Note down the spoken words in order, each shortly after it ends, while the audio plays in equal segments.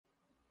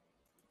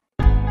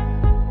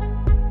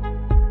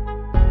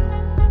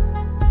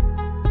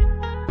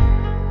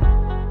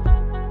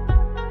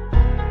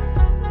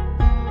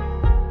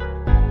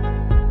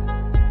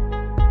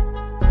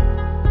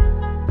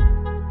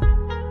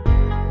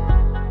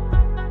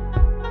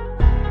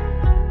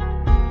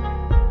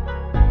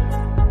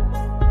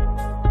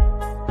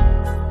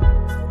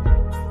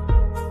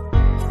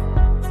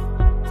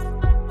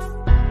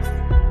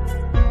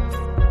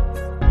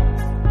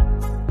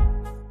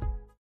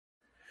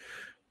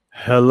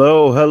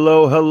Hello,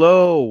 hello,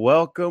 hello.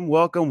 Welcome,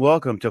 welcome,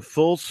 welcome to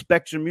Full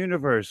Spectrum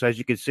Universe. As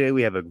you can see,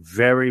 we have a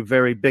very,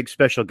 very big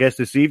special guest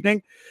this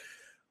evening.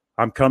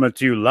 I'm coming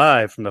to you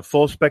live from the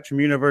Full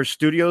Spectrum Universe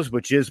studios,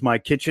 which is my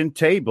kitchen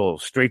table,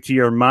 straight to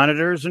your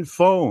monitors and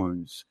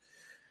phones.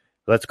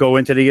 Let's go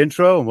into the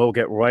intro and we'll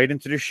get right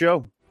into the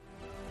show.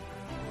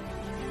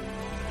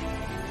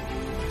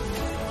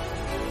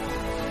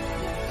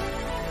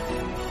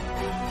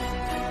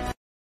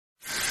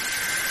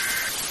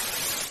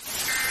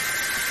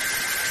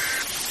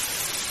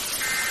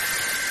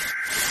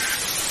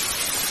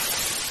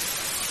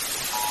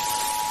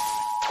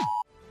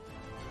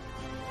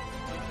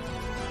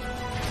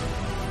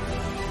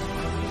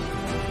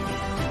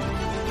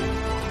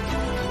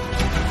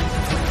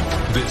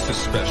 This is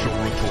Special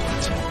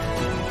Report.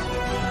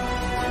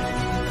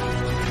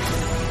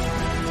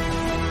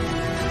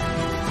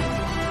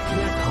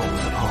 Black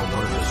holes are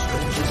one of the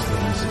strangest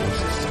things in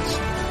existence.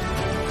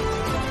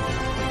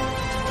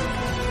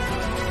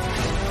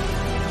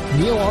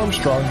 Neil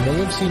Armstrong may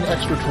have seen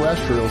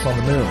extraterrestrials on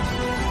the moon.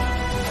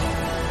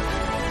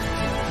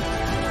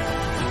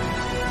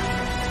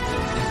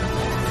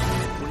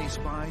 When he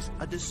spies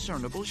a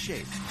discernible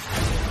shape.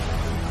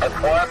 That's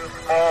one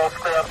small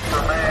step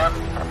for man,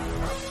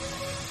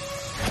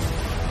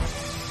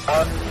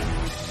 one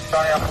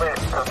giant leap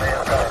for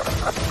mankind.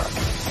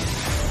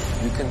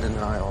 You can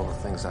deny all the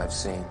things I've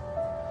seen,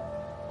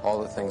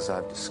 all the things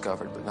I've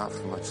discovered, but not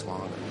for much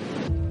longer.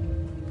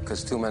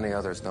 Because too many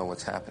others know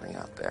what's happening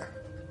out there.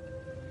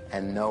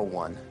 And no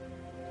one,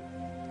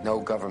 no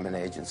government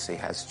agency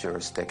has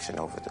jurisdiction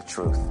over the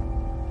truth.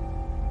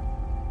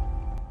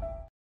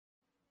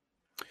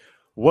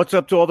 What's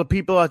up to all the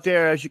people out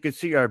there? As you can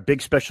see, our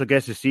big special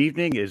guest this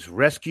evening is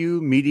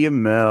Rescue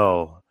Medium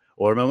Mel,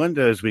 or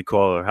Melinda as we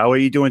call her. How are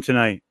you doing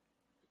tonight?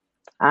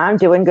 I'm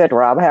doing good,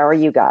 Rob. How are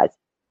you guys?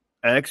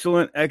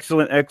 Excellent,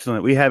 excellent,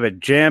 excellent. We have a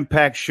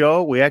jam-packed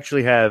show. We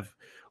actually have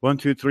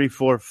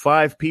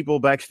 5 people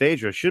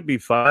backstage, or it should be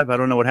 5. I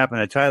don't know what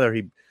happened to Tyler.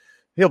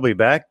 He'll be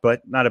back,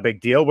 but not a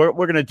big deal. What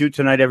we're going to do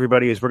tonight,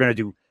 everybody, is we're going to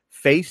do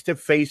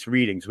face-to-face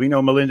readings. We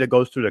know Melinda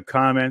goes through the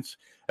comments,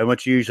 and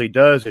what she usually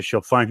does is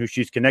she'll find who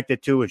she's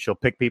connected to, and she'll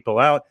pick people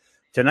out.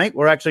 Tonight,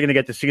 we're actually going to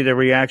get to see their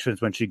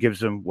reactions when she gives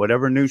them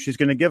whatever news she's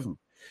going to give them.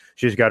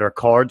 She's got her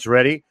cards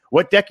ready.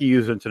 What deck are you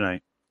using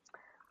tonight?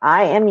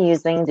 I am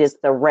using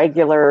just the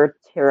regular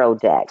tarot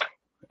deck.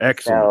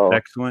 Excellent,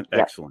 excellent,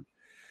 yep. excellent.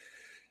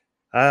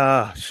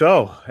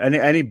 So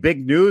any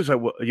big news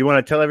you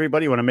want to tell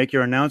everybody? You want to make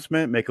your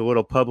announcement, make a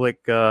little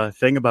public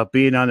thing about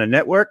being on the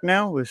network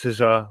now? This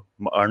is our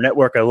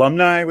network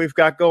alumni we've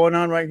got going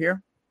on right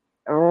here.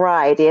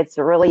 Right. It's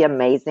really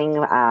amazing.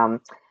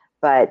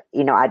 But,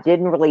 I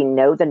didn't really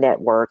know the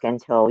network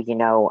until,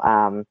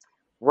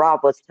 Rob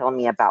was telling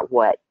me about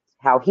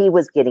how he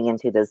was getting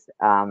into this.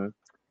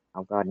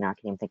 Oh, God, now I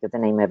can't even think of the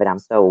name of it. I'm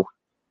so...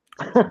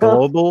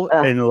 Global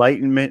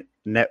Enlightenment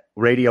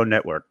Radio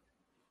Network.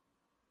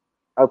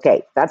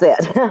 Okay, that's it.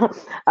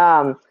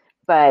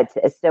 But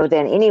so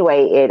then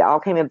anyway, it all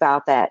came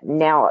about that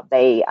now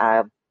they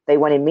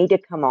wanted me to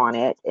come on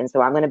it. And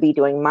so I'm going to be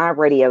doing my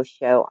radio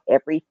show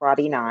every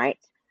Friday night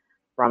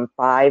from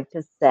 5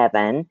 to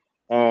 7.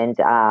 And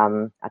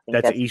I think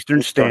that's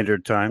Eastern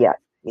Standard Time. Yeah,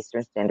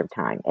 Eastern Standard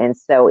Time. And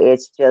so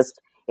it's just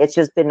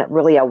been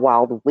really a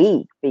wild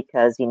week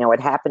because,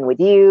 it happened with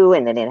you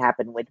and then it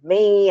happened with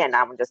me. And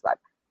I'm just like,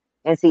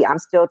 and see, I'm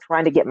still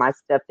trying to get my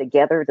stuff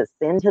together to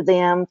send to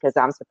them because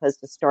I'm supposed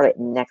to start it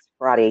next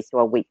Friday, so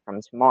a week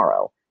from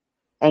tomorrow.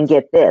 And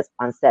get this,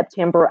 on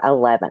September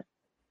 11th.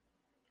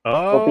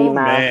 Oh, will be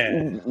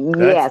man.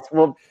 Yes.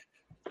 Well,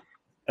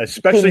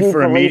 especially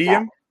for a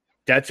medium,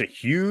 that's a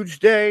huge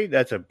day.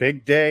 That's a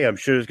big day. I'm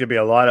sure there's going to be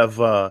a lot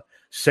of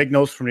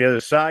signals from the other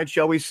side,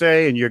 shall we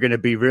say, and you're going to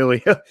be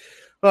really,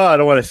 I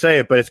don't want to say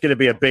it, but it's going to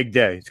be a big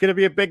day. It's going to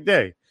be a big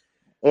day.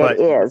 It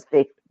is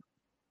big.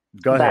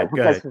 Go ahead.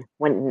 Because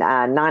when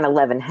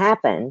 9/11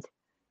 happened,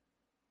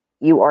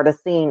 you are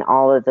seeing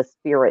all of the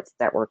spirits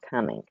that were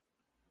coming.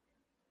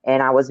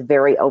 And I was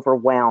very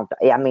overwhelmed.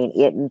 I mean,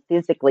 it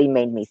physically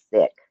made me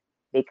sick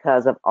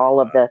because of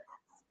all of the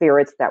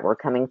spirits that were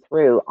coming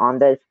through on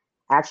the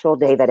actual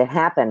day that it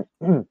happened.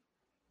 And,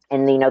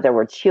 there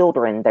were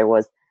children. There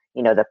was,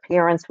 the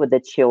parents with the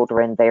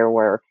children. There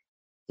were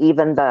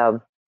even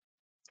the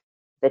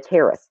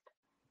terrorists.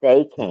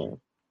 They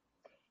came.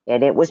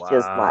 And it was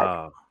just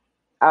like,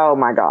 oh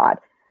my God.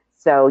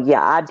 So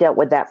yeah, I dealt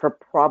with that for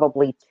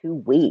probably 2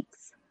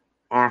 weeks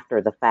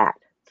after the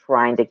fact,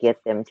 trying to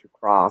get them to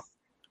cross.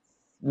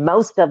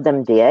 Most of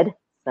them did.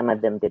 Some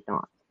of them did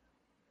not.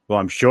 Well,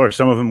 I'm sure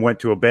some of them went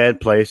to a bad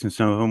place and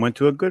some of them went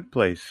to a good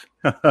place.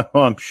 Well,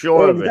 I'm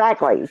sure of it.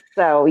 Exactly.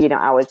 So,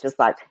 I was just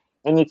like,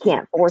 and you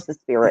can't force a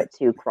spirit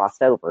to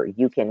cross over.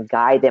 You can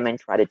guide them and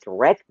try to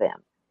direct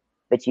them,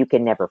 but you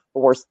can never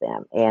force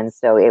them. And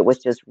so it was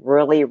just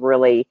really,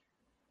 really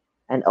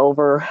an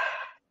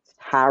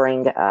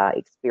tiring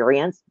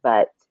experience.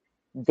 But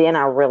then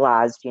I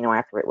realized,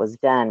 after it was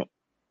done,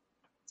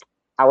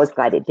 I was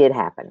glad it did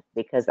happen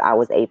because I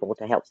was able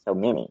to help so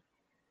many.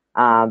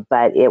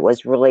 But it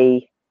was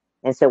really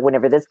And so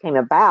whenever this came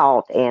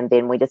about, and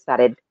then we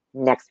decided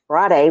next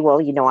Friday, well,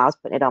 I was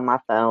putting it on my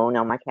phone,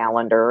 on my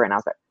calendar, and I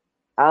was like,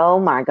 oh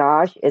my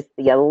gosh, it's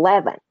the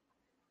 11th.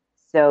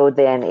 So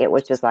then it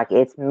was just like,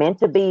 it's meant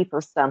to be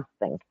for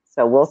something.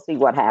 So we'll see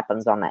what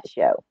happens on that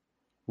show.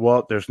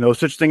 Well, there's no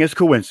such thing as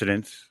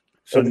coincidence.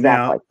 So Exactly.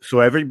 now, so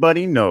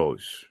everybody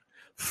knows,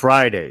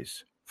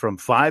 Fridays from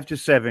 5 to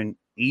 7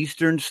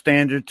 Eastern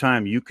Standard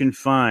Time, you can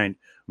find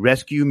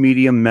Rescue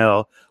Medium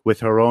Mel with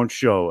her own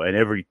show. And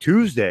every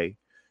Tuesday,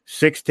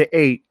 6 to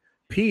 8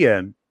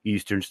 p.m.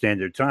 Eastern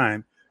Standard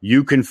Time,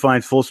 you can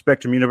find Full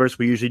Spectrum Universe.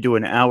 We usually do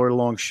an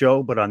hour-long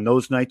show, but on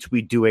those nights,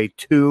 we do a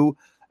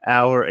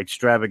 2-hour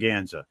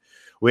extravaganza.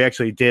 We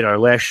actually did our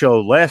last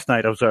show last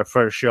night. It was our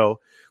first show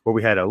where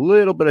we had a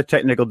little bit of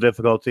technical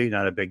difficulty,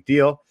 not a big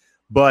deal.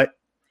 But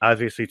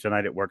obviously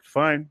tonight it worked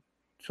fine.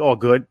 It's all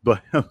good,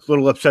 but I'm a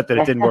little upset that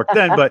it didn't work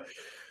then, but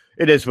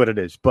it is what it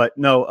is. But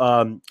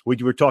no, we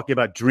were talking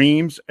about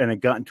dreams, and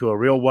it got into a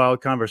real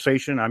wild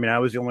conversation. I mean, I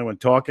was the only one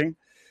talking,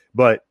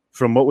 but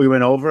from what we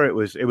went over, it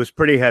was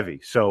pretty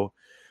heavy. So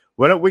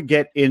why don't we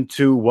get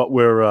into what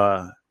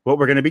we're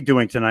going to be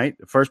doing tonight?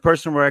 The first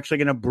person we're actually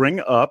going to bring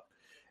up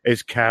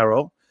is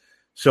Carol.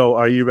 So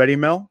are you ready,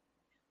 Mel?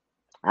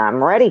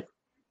 I'm ready.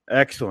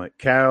 Excellent.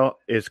 Carol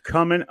is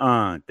coming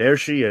on. There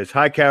she is.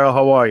 Hi, Carol.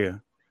 How are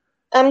you?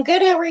 I'm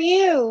good. How are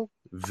you?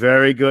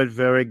 Very good.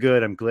 Very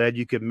good. I'm glad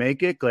you could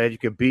make it. Glad you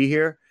could be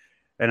here.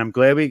 And I'm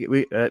glad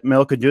we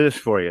Mel could do this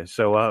for you.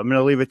 So I'm going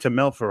to leave it to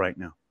Mel for right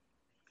now.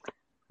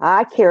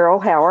 Hi, Carol.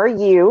 How are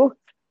you?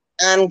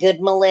 I'm good,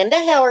 Melinda.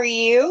 How are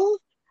you?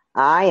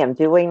 I am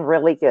doing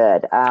really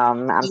good.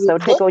 I'm so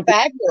tickled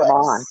you come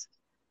on.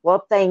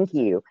 Well, thank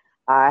you.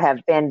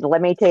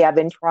 Let me tell you, I've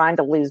been trying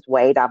to lose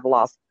weight. I've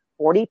lost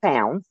 40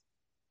 pounds.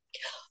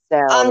 So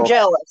I'm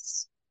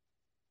jealous.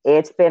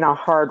 It's been a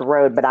hard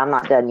road, but I'm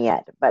not done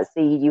yet. But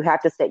see, you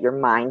have to set your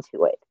mind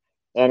to it.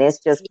 And it's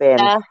just been,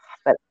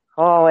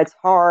 it's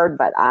hard,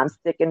 but I'm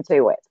sticking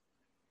to it.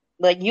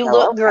 But you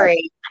look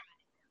great.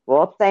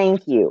 Well,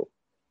 thank you.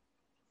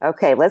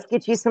 Okay, let's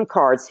get you some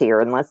cards here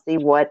and let's see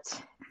what.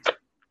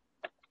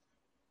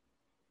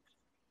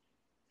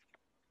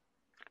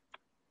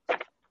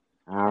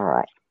 All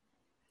right.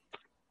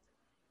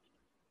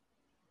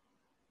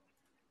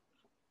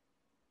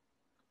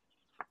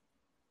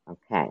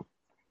 Okay.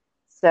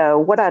 So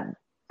what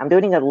I'm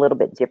doing a little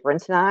bit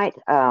different tonight,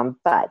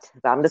 but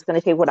I'm just going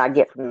to tell you what I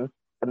get from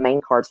the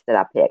main cards that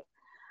I picked.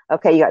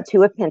 Okay, you got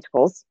Two of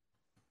Pentacles.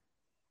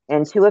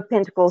 And Two of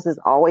Pentacles is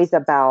always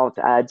about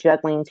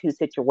juggling two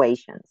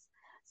situations.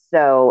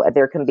 So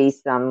there can be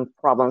some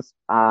problems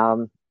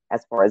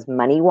as far as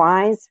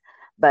money-wise,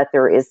 but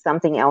there is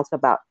something else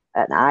about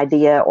an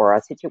idea or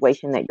a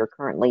situation that you're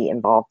currently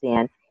involved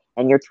in,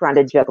 and you're trying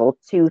to juggle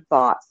two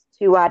thoughts,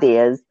 two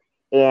ideas,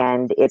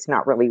 and it's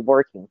not really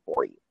working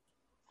for you.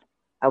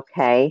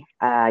 Okay,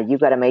 you've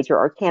got a Major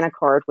Arcana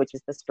card, which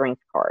is the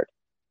Strength card.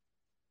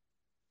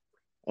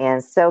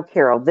 And so,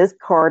 Carol, this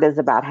card is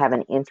about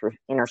having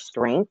inner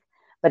strength,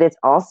 but it's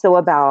also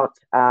about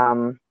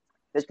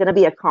there's going to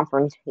be a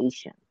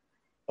confrontation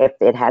if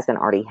it hasn't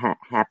already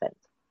happened.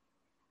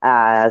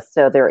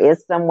 So there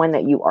is someone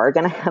that you are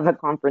going to have a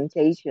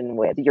confrontation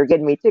with. You're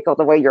getting me tickled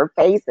the way your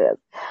face is.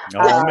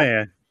 Oh,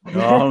 man.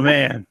 Oh,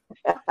 man.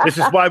 This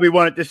is why we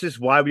wanted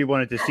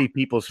to see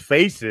people's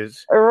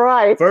faces.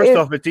 Right. First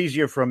off, it's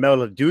easier for Mel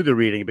to do the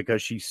reading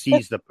because she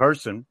sees the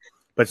person.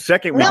 But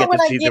second, we get to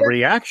see the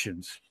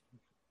reactions.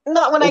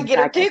 Not when I get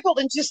her tickled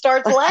and she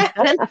starts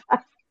laughing.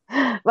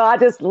 Well, I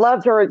just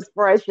loved her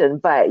expression.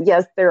 But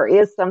yes, there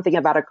is something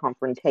about a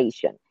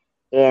confrontation.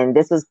 And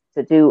this is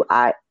to do,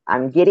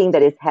 I'm getting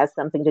that it has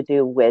something to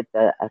do with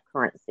a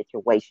current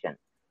situation.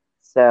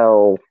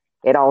 So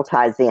it all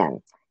ties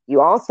in.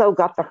 You also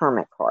got the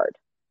Hermit card.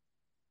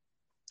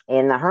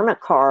 And the Hermit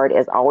card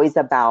is always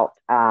about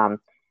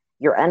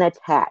you're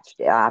unattached.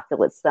 I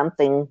feel it's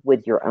something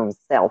with your own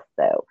self,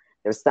 though.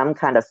 There's some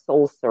kind of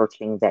soul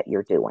searching that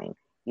you're doing.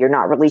 You're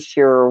not really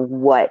sure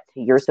what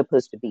you're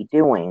supposed to be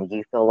doing.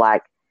 You feel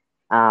like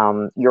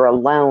you're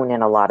alone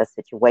in a lot of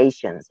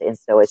situations. And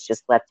so it's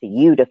just left to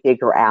you to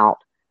figure out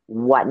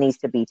what needs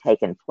to be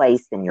taking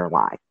place in your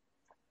life.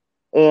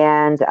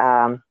 And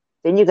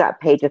then you got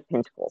Page of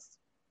Pentacles.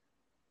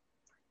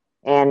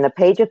 And the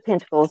Page of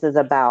Pentacles is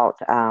about,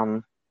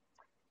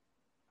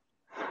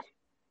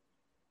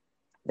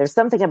 there's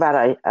something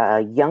about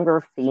a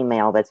younger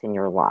female that's in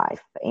your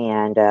life.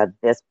 And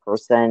this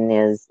person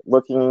is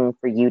looking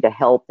for you to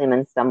help them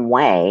in some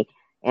way.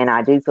 And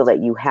I do feel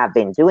that you have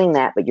been doing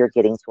that, but you're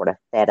getting sort of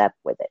fed up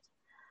with it.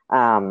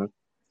 Let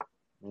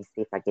me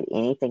see if I get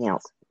anything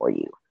else for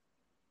you.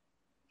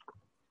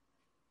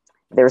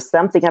 There's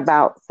something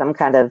about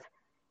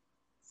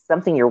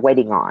something you're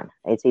waiting on.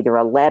 It's either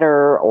a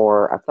letter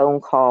or a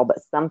phone call,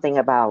 but something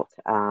about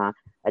a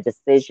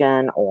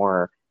decision,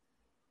 or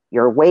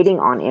you're waiting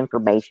on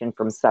information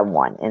from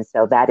someone. And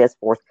so that is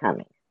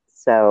forthcoming.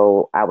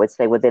 So I would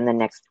say within the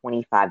next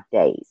 25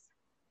 days.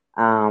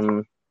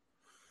 Let's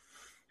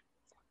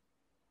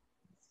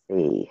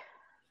see.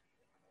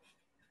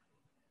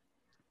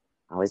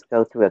 I always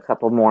go through a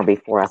couple more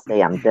before I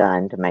say I'm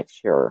done to make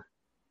sure.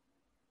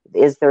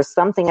 Is there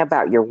something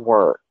about your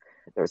work?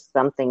 There's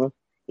something,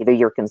 either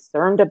you're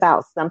concerned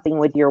about something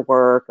with your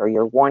work or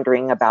you're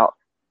wondering about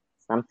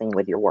something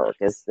with your work.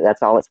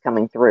 That's all it's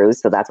coming through,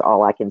 so that's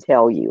all I can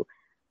tell you.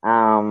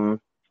 But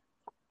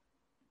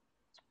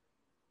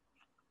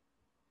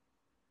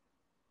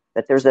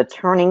there's a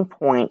turning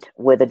point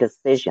with a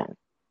decision.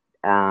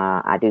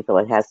 I do feel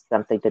it has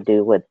something to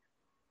do with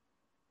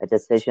a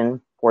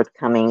decision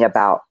forthcoming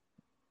about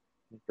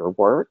your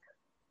work.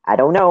 I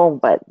don't know,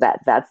 but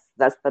that's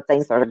the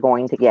things that are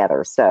going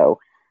together. So,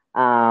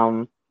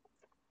 and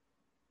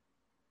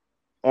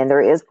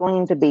there is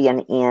going to be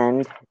an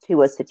end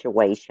to a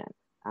situation,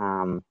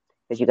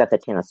 because you got the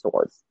Ten of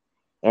Swords,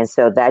 and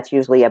so that's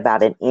usually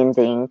about an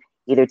ending,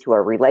 either to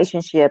a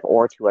relationship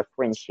or to a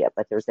friendship.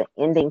 But there's an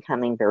ending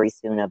coming very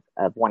soon of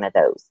one of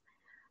those.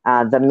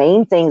 The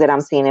main thing that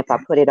I'm seeing, if I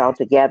put it all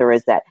together,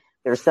 is that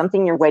there's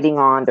something you're waiting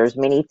on. There's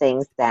many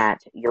things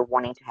that you're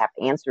wanting to have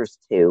answers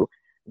to.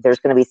 There's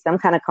going to be some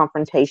kind of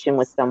confrontation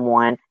with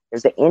someone.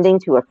 There's an ending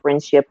to a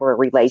friendship or a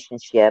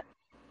relationship.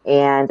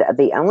 And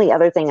the only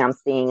other thing I'm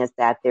seeing is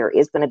that there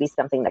is going to be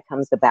something that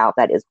comes about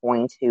that is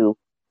going to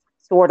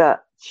sort of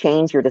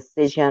change your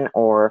decision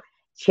or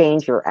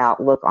change your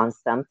outlook on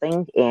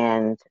something.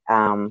 And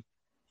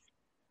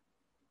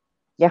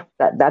yeah,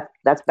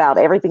 that's about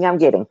everything I'm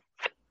getting.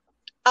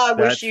 I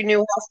wish you knew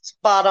how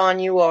spot on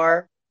you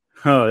are.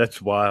 Oh,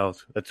 that's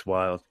wild. That's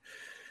wild.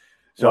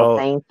 So, well,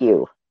 thank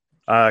you.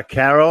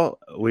 Carol,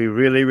 we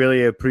really,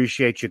 really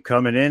appreciate you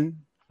coming in.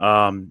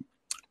 I'm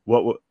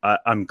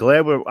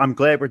glad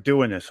we're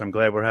doing this. I'm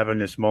glad we're having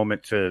this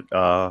moment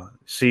to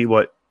see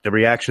what the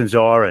reactions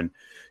are, and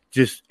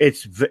just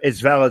it's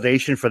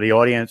validation for the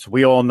audience.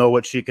 We all know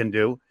what she can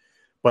do,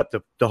 but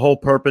the whole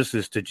purpose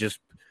is to just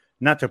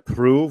not to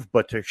prove,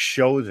 but to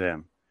show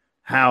them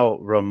how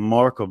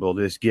remarkable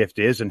this gift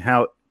is and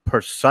how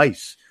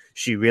precise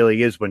she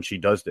really is when she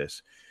does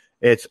this.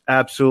 It's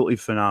absolutely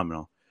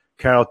phenomenal.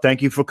 Carol,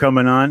 thank you for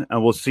coming on,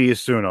 and we'll see you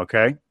soon,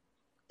 okay?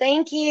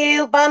 Thank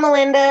you. Bye,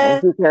 Melinda.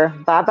 Thank you, sir.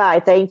 Bye-bye.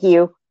 Thank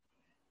you.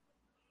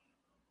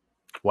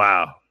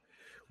 Wow.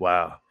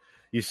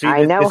 You see,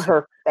 I know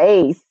her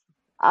face.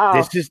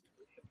 Oh.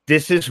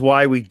 This is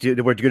why we're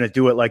going to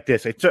do it like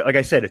this. It took, like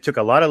I said, it took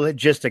a lot of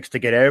logistics to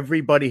get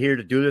everybody here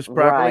to do this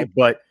properly, right.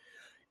 But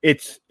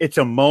it's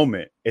a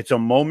moment. It's a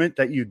moment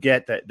that you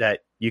get that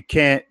you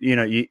can't,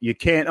 you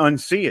can't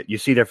unsee it. You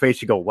see their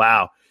face, you go,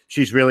 wow,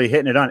 she's really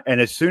hitting it on. And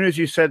as soon as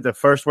you said the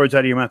first words out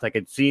of your mouth, I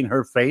could see in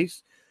her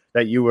face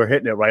that you were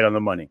hitting it right on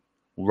the money.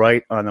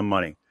 Right on the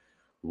money.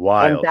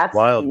 Wild.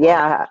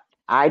 Yeah.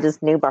 I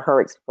just knew by her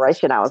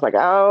expression, I was like,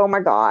 oh my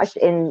gosh.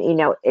 And,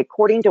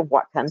 according to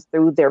what comes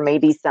through, there may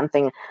be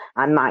something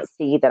I might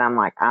see that I'm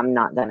like, I'm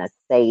not going to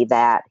say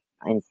that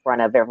in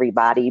front of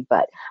everybody,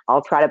 but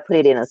I'll try to put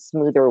it in a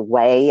smoother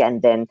way.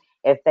 And then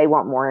if they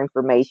want more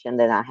information,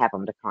 then I have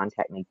them to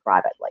contact me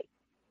privately.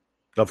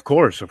 Of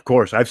course.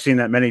 I've seen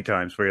that many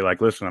times where you're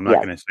like, listen, I'm not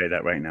going to say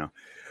that right now.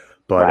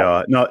 But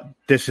right. No,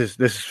 this is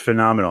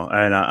phenomenal.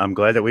 And I'm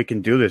glad that we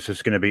can do this.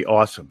 It's going to be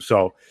awesome.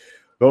 So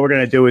what we're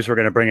going to do is we're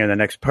going to bring in the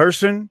next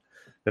person.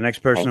 The next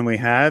person we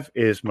have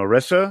is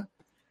Marissa.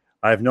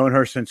 I've known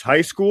her since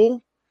high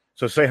school.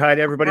 So say hi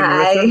to everybody,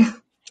 Hi.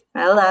 Marissa.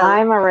 Hello.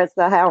 Hi,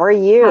 Marissa. How are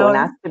you?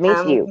 Nice to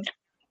meet you.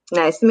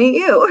 Nice to meet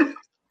you.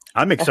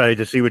 I'm excited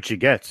to see what she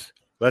gets.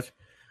 Let's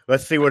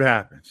see what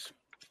happens.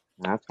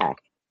 Okay.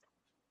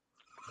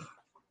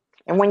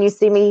 And when you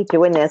see me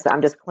doing this,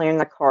 I'm just clearing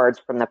the cards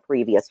from the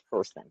previous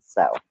person.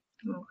 So.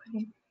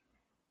 Okay.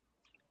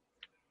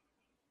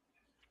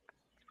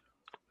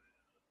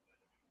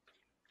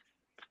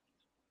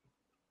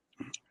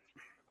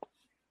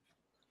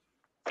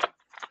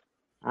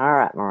 All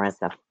right,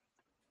 Marissa.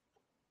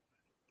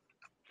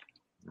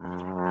 All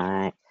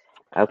right.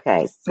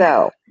 Okay,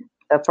 so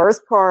the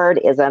first card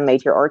is a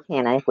major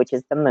arcana, which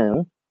is the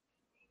moon.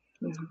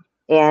 Mm-hmm.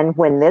 And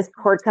when this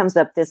card comes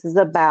up, this is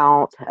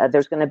about,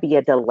 there's going to be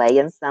a delay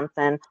in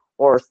something,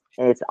 or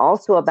it's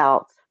also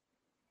about,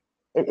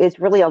 it's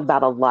really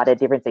about a lot of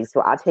different things.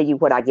 So I'll tell you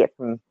what I get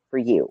for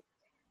you.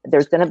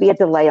 There's going to be a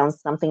delay on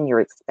something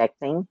you're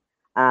expecting.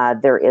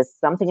 There is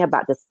something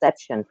about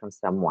deception from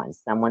someone.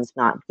 Someone's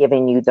not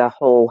giving you the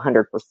whole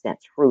 100%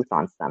 truth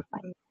on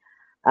something.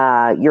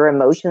 Your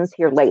emotions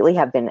here lately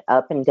have been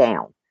up and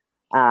down.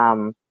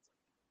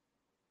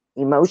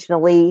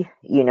 Emotionally,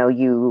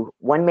 you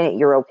 1 minute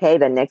you're okay,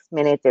 the next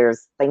minute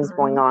there's things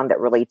going on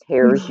that really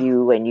tears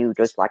you, and you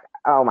just like,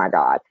 oh my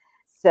God.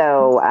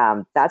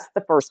 So that's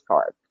the first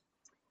card.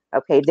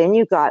 Okay, then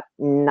you got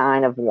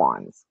Nine of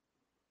Wands.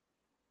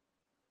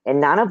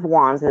 And Nine of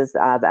Wands is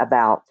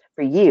about,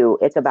 for you,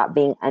 it's about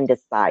being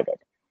undecided.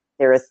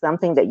 There is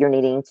something that you're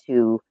needing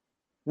to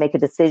make a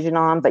decision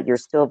on, but you're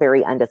still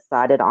very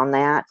undecided on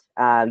that.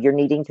 You're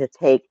needing to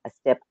take a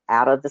step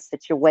out of the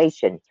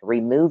situation to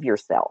remove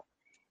yourself,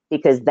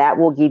 because that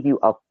will give you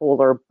a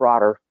fuller,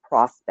 broader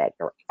prospect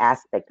or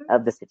aspect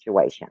of the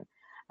situation.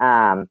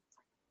 Then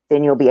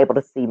you'll be able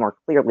to see more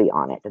clearly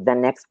on it. The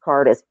next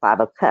card is Five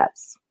of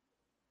Cups.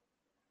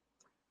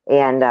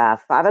 And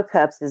Five of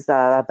Cups is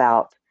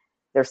about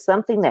there's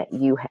something that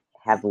you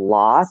have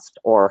lost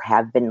or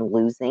have been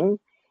losing.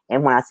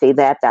 And when I say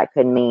that, that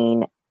could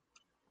mean,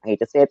 I hate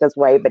to say it this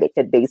way, but it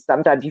could be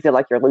sometimes you feel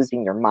like you're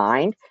losing your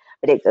mind,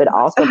 but it could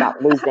also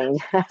about losing.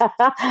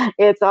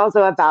 It's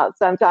also about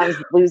sometimes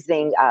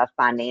losing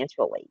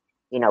financially,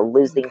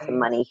 losing some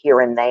money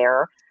here and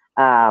there.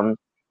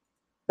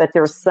 But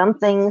there's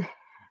something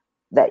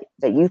that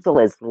you feel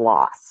is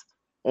lost,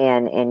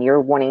 and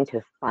you're wanting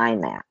to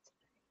find that.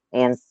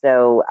 And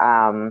so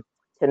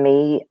to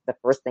me, the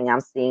first thing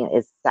I'm seeing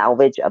is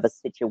salvage of a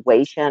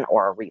situation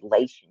or a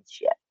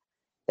relationship,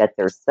 that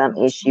there's some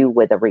issue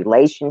with a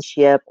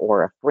relationship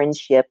or a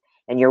friendship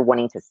and you're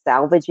wanting to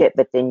salvage it,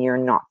 but then you're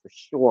not for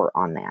sure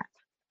on that.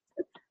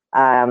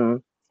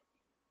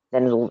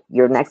 Then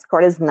your next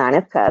card is Nine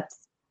of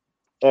Cups.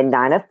 And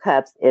Nine of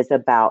Cups is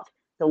about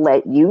to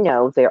let you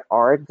know there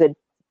are good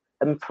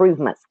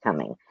improvements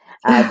coming.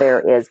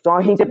 There is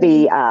going to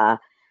be, I'm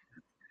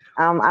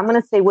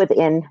going to say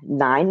within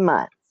 9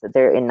 months,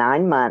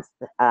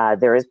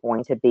 there is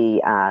going to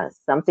be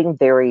something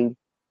very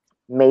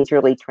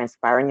majorly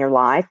transpire in your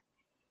life.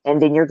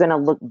 And then you're going to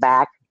look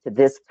back to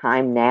this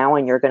time now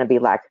and you're going to be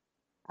like,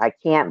 I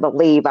can't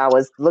believe I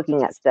was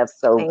looking at stuff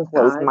so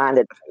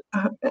close-minded.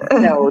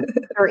 So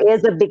there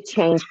is a big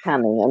change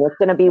coming, and it's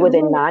going to be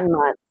within 9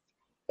 months,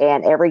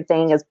 and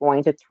everything is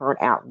going to turn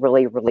out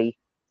really, really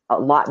a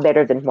lot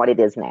better than what it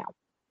is now.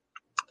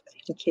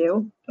 Thank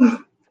you.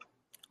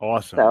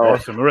 Awesome.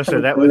 Awesome.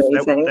 Marissa,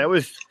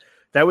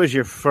 that was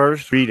your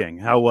first reading.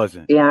 How was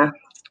it? Yeah,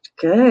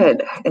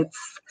 good.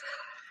 It's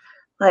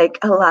like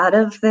a lot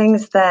of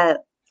things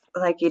that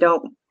like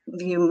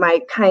you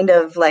might kind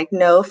of like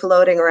know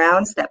floating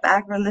around, step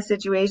back from the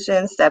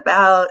situation, step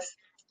out,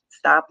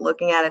 stop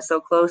looking at it so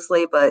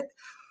closely, but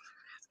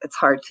it's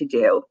hard to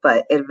do,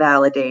 but it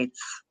validates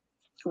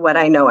what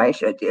I know I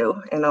should do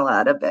in a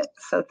lot of it.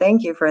 So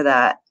thank you for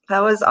that.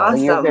 That was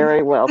awesome. You're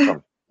very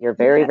welcome. You're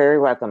very, very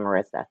welcome,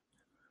 Marissa.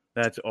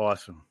 That's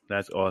awesome.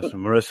 That's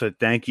awesome. Marissa,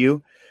 thank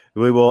you.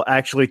 We will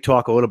actually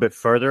talk a little bit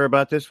further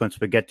about this once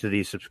we get to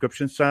the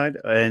subscription side,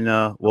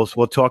 and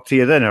we'll talk to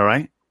you then, all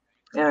right?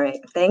 All right.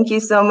 Thank you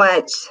so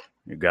much.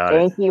 You got it.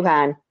 Thank you,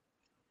 hon.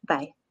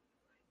 Bye.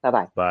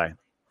 Bye-bye. Bye.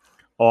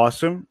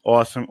 Awesome,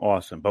 awesome,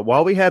 awesome. But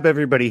while we have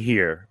everybody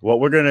here, what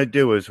we're going to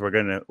do is we're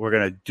going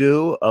to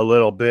do a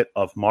little bit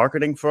of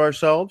marketing for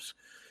ourselves,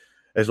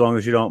 as long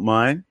as you don't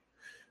mind.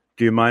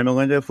 Do you mind,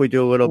 Melinda, if we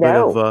do a little bit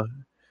of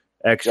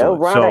excellent?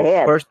 Go right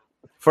ahead.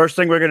 First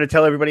thing we're going to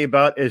tell everybody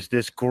about is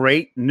this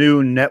great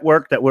new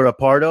network that we're a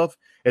part of.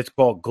 It's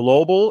called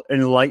Global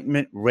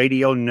Enlightenment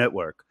Radio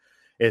Network.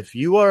 If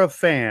you are a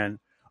fan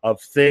of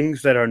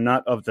things that are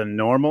not of the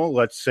normal,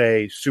 let's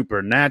say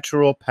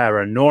supernatural,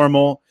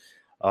 paranormal,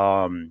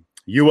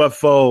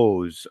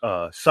 UFOs,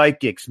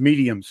 psychics,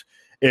 mediums,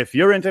 if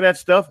you're into that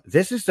stuff,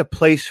 this is the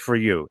place for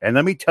you. And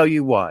let me tell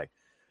you why.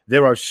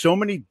 There are so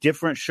many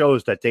different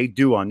shows that they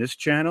do on this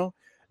channel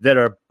that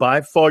are by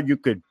far you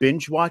could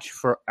binge watch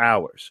for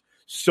hours.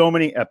 So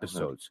many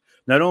episodes.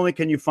 Not only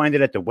can you find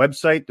it at the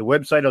website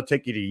will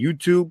take you to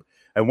YouTube.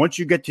 And once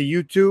you get to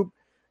YouTube,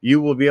 you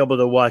will be able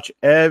to watch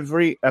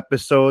every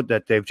episode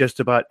that they've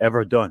just about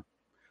ever done.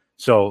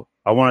 So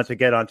I wanted to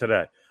get onto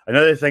that.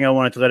 Another thing I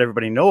wanted to let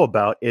everybody know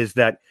about is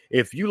that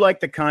if you like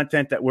the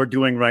content that we're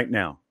doing right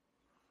now,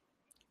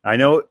 I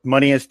know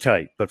money is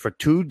tight, but for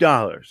 $2,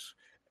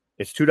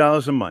 it's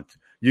 $2 a month.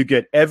 You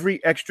get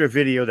every extra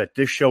video that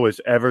this show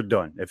has ever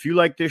done. If you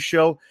like this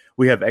show,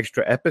 we have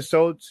extra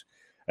episodes.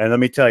 And let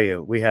me tell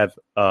you, we have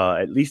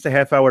at least a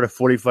half hour to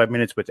 45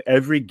 minutes with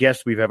every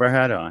guest we've ever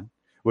had on,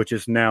 which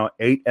is now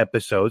 8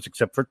 episodes,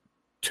 except for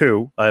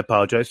 2. I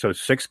apologize. So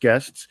 6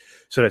 guests.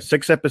 So that's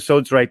 6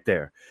 episodes right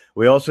there.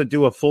 We also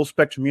do a Full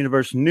Spectrum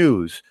Universe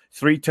news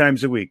 3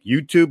 times a week.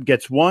 YouTube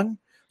gets 1.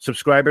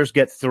 Subscribers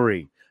get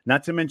 3.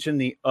 Not to mention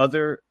the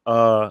other,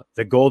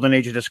 the Golden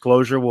Age of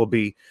Disclosure will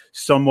be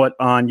somewhat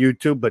on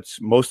YouTube, but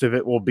most of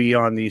it will be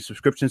on the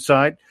subscription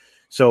side.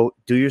 So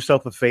do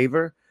yourself a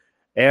favor.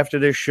 After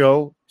this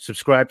show,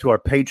 subscribe to our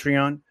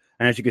Patreon.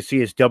 And as you can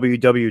see, it's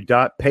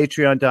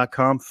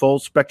www.patreon.com, Full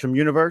Spectrum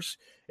Universe.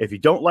 If you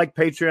don't like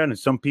Patreon, and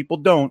some people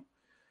don't,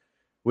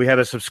 we have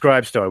a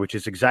Subscribe Star, which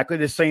is exactly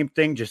the same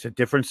thing, just a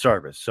different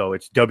service. So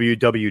it's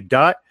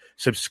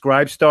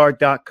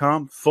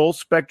www.subscribestar.com, Full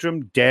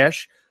Spectrum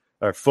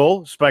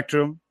Full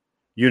Spectrum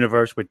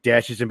Universe with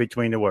dashes in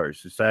between the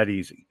words. It's that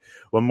easy.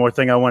 One more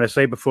thing I want to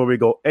say before we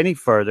go any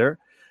further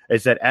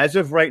is that as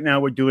of right now,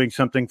 we're doing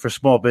something for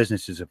small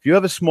businesses. If you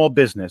have a small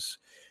business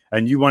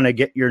and you want to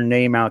get your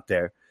name out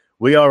there,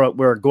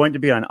 we're going to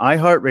be on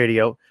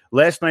iHeartRadio.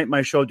 Last night,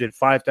 my show did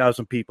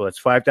 5,000 people. That's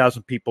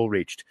 5,000 people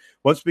reached.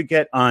 Once we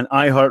get on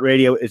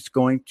iHeartRadio, it's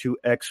going to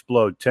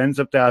explode. Tens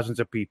of thousands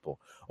of people.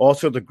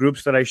 Also, the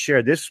groups that I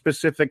share this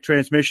specific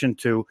transmission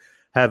to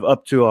have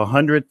up to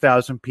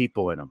 100,000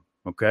 people in them.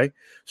 Okay?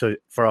 So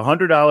for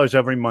 $100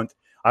 every month,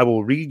 I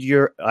will read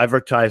your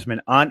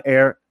advertisement on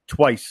air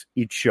twice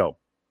each show.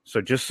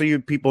 So just so you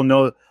people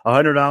know,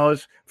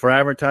 $100 for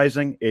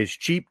advertising is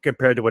cheap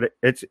compared to what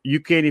it's. You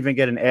can't even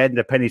get an ad in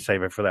a penny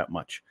saver for that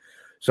much.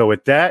 So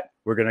with that,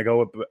 we're going to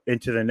go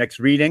into the next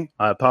reading.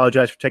 I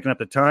apologize for taking up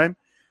the time,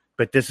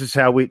 but this is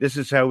how we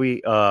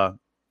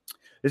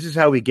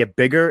get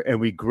bigger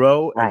and we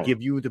grow and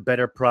give you the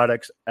better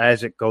products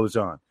as it goes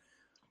on.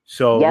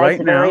 So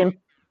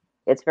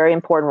it's very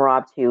important,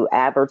 Rob, to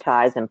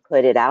advertise and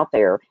put it out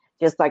there.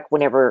 Just like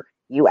whenever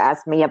you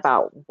asked me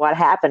about what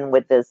happened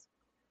with this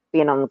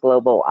being on the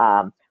global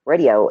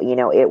radio,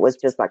 it was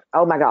just like,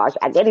 oh my gosh,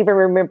 I can't even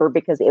remember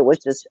because it was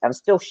just, I'm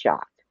still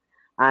shocked.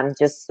 I'm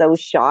just so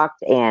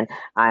shocked, and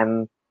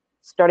I'm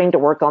starting to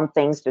work on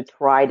things to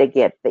try to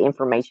get the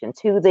information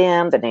to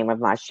them, the name of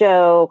my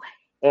show.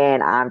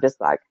 And I'm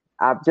just like,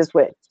 I just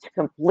went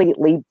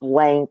completely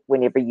blank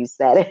whenever you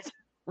said it.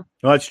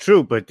 Well, it's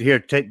true, but here,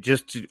 take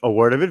just a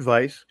word of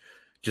advice.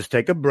 Just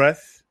take a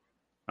breath,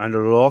 and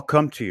it'll all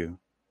come to you.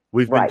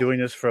 We've been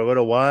doing this for a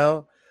little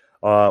while.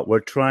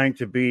 We're trying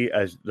to be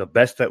as the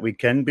best that we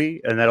can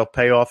be, and that'll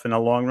pay off in the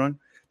long run.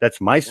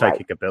 That's my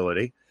psychic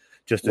ability,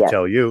 just to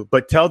tell you.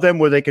 But tell them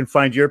where they can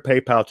find your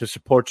PayPal to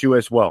support you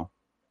as well.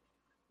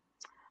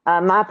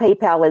 My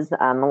PayPal is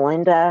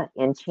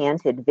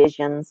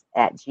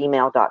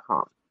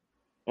melindaenchantedvisions@gmail.com.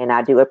 And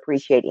I do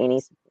appreciate any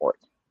support.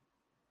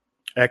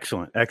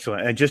 Excellent.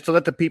 And just to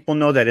let the people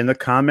know that in the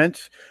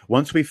comments,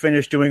 once we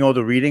finish doing all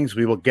the readings,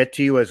 we will get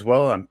to you as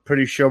well. I'm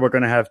pretty sure we're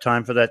going to have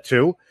time for that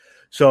too.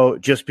 So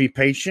just be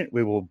patient.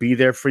 We will be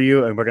there for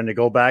you. And we're going to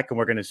go back and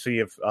we're going to see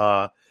if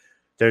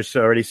there's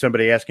already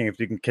somebody asking if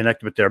you can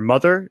connect with their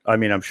mother. I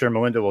mean, I'm sure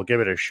Melinda will give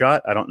it a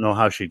shot. I don't know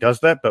how she does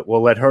that, but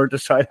we'll let her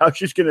decide how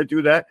she's going to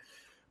do that.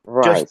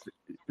 Right.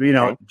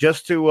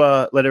 Just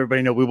to let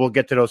everybody know, we will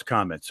get to those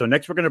comments. So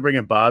next we're going to bring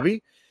in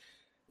Bobby.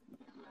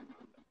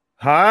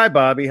 Hi,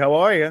 Bobby. How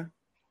are you?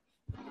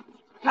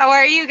 How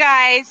are you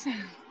guys?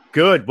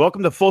 Good.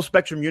 Welcome to Full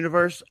Spectrum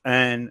Universe.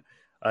 And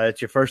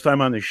it's your first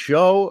time on the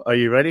show. Are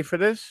you ready for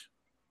this?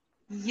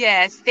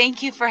 Yes.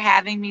 Thank you for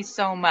having me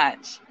so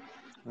much.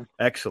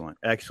 Excellent.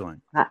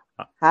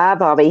 Hi,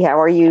 Bobby. How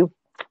are you?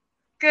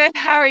 Good.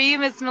 How are you,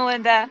 Miss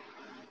Melinda?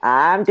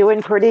 I'm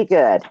doing pretty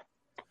good.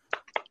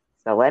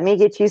 So let me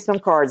get you some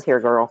cards here,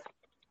 girl.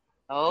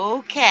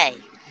 Okay.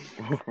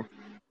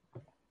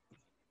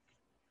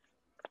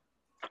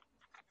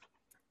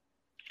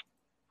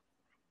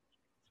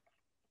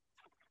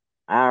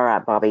 All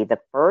right, Bobby. The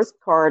first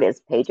card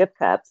is Page of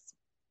Cups.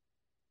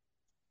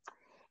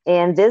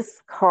 And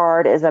this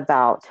card is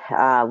about,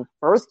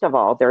 first of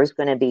all, there's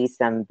going to be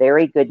some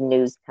very good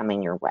news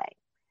coming your way.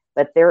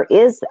 But there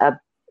is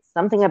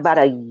something about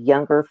a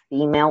younger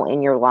female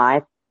in your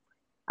life.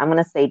 I'm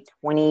going to say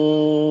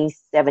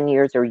 27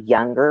 years or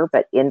younger,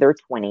 but in their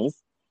 20s.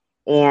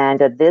 And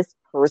this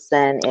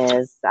person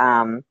is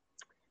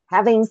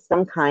having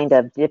some kind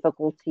of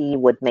difficulty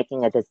with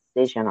making a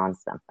decision on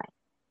something.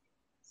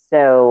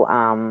 So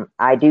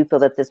I do feel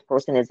that this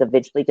person is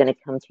eventually going to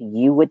come to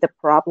you with the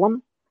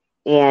problem,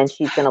 and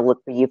she's going to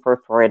look for you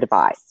for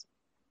advice.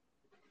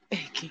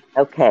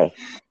 Okay.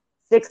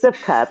 6 of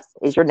Cups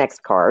is your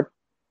next card.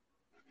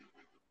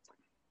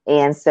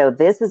 And so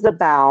this is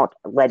about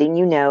letting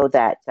you know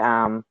that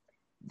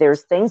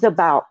there's things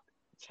about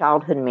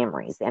childhood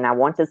memories. And I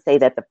want to say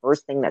that the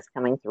first thing that's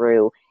coming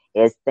through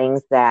is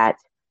things that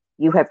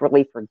you have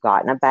really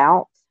forgotten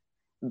about.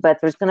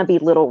 But there's going to be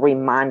little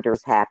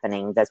reminders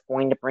happening that's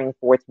going to bring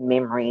forth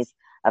memories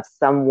of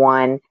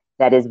someone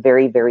that is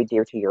very, very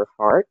dear to your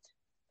heart.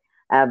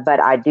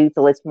 But I do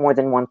feel it's more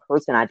than one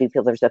person. I do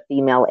feel there's a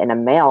female and a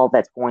male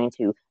that's going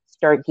to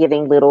start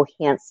giving little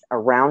hints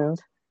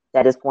around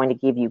that is going to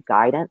give you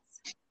guidance.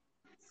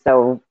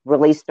 So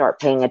really start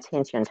paying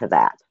attention to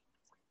that.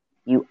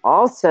 You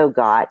also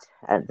got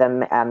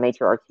the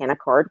Major Arcana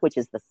card, which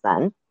is the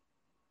Sun.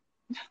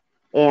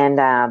 And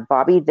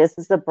Bobby, this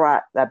is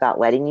about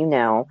letting you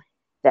know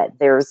that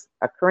there's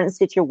a current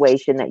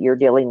situation that you're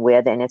dealing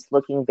with, and it's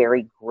looking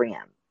very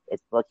grim.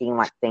 It's looking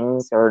like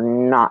things are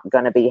not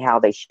going to be how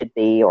they should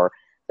be or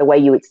the way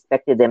you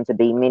expected them to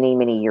be many,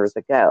 many years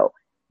ago.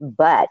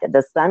 But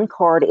the Sun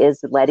card is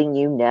letting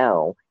you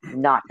know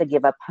not to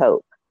give up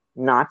hope,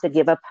 not to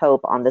give up hope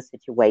on the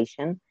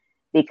situation,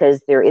 because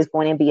there is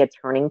going to be a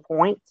turning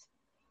point.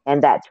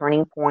 And that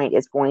turning point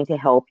is going to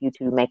help you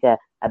to make a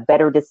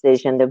better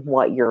decision than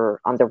what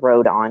you're on the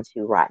road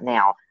onto right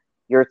now.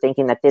 You're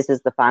thinking that this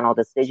is the final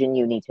decision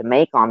you need to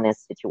make on this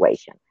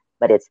situation,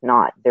 but it's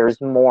not. There's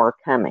more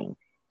coming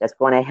that's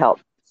going to help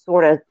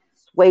sort of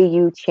sway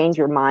you, change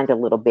your mind a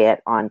little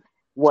bit on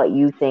what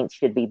you think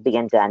should be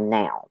being done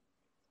now.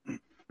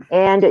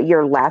 And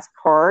your last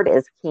card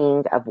is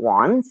King of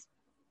Wands.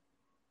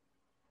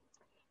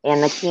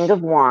 And the King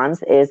of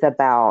Wands is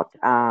about...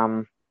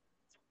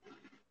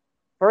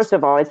 first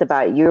of all, it's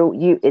about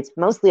you. It's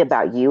mostly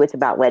about you. It's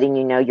about letting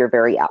you know you're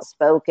very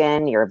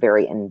outspoken, you're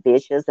very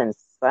ambitious, and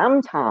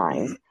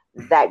sometimes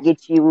that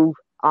gets you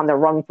on the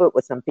wrong foot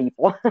with some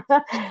people.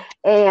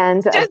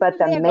 And but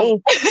the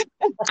main,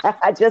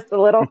 just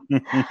a little.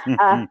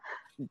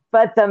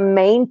 But the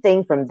main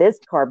thing from this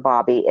card,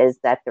 Bobby, is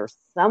that there's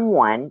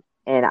someone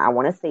and I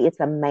want to say it's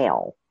a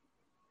male,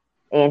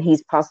 and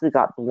he's possibly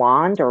got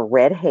blonde or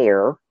red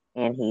hair,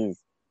 and he's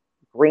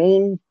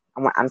green.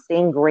 I'm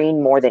seeing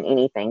green more than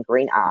anything,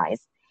 green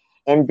eyes.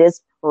 And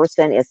this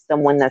person is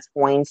someone that's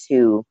going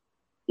to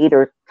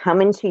either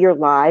come into your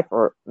life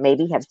or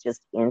maybe has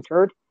just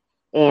entered.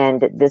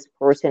 And this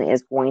person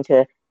is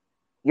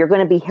you're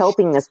going to be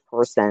helping this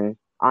person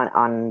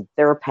on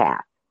their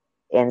path.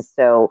 And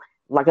so,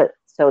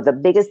 so the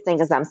biggest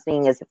thing as I'm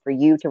seeing is for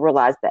you to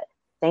realize that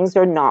things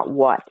are not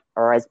what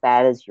are as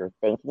bad as you're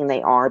thinking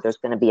they are. There's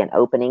going to be an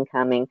opening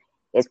coming.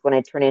 It's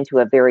going to turn into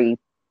a very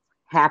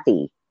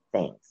happy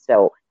thing.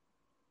 So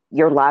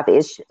your life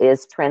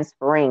is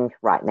transferring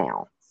right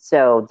now.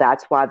 So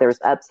that's why there's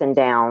ups and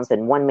downs.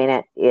 And 1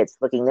 minute it's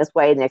looking this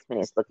way, the next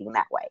minute it's looking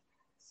that way.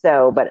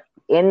 So, but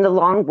in the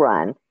long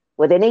run,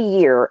 within a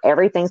year,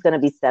 everything's going to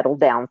be settled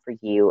down for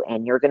you,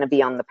 and you're going to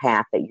be on the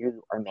path that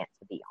you are meant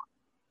to be on.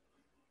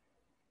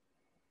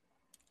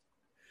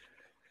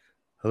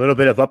 A little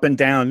bit of up and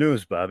down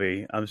news,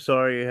 Bobby. I'm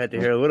sorry you had to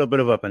hear a little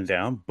bit of up and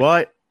down,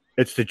 but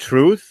it's the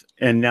truth.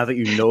 And now that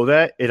you know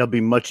that, it'll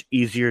be much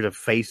easier to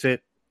face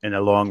it in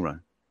the long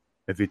run,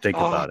 if you think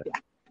about it.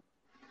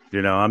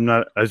 You know, I'm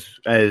not as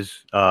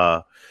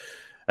I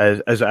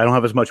don't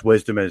have as much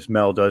wisdom as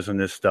Mel does in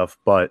this stuff,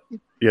 but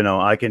you know,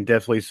 I can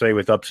definitely say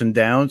with ups and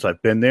downs,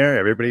 I've been there.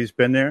 Everybody's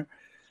been there.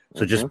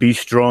 So just be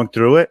strong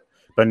through it.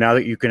 But now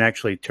that you can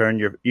actually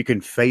you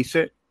can face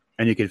it,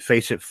 and you can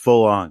face it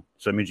full on.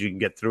 So it means you can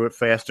get through it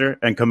faster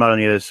and come out on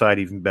the other side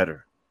even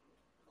better.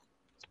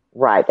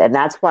 Right. And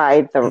that's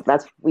why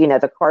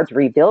the cards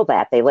reveal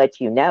that. They let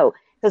you know,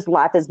 because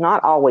life is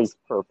not always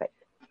perfect.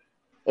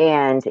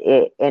 And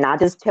I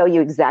just tell you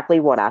exactly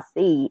what I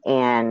see,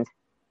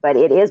 but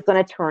it is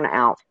going to turn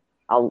out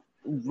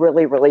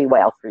really, really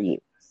well for you.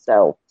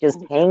 So just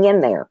hang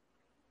in there.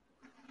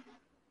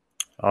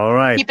 All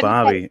right,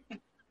 Bobby.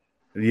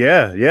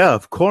 Yeah,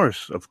 of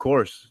course.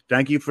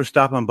 Thank you for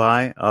stopping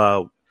by.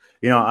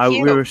 We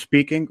were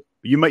speaking.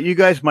 You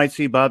guys might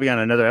see Bobby on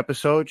another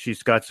episode.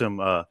 She's got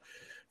some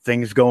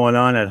things going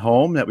on at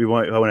home that I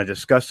want to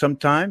discuss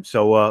sometime.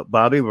 So,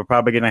 Bobby, we're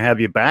probably going to have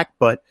you back,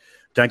 but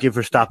thank you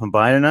for stopping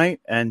by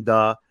tonight, and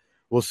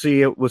we'll see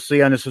you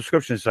on the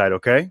subscription side,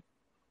 okay?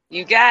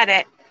 You got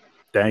it.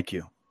 Thank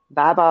you.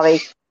 Bye,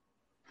 Bobby.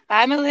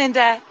 Bye,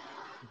 Melinda.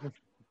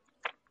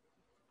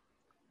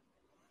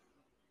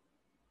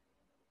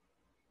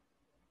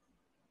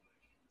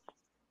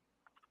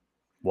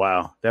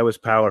 Wow, that was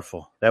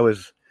powerful. That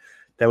was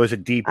a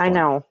deep one. I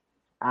know.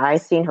 I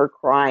seen her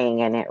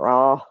crying, and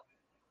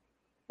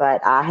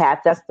but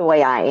that's the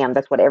way I am.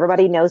 That's what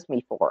everybody knows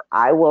me for.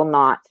 I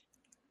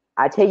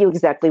tell you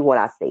exactly what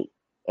I see.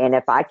 And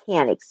if I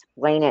can't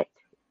explain it,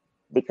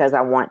 because I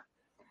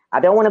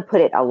don't want to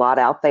put it a lot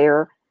out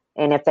there.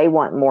 And if they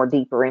want more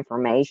deeper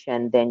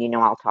information, then,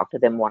 I'll talk to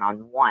them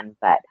one-on-one.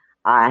 But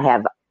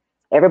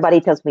everybody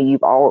tells me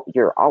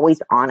you're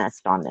always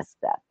honest on this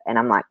stuff. And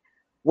I'm like,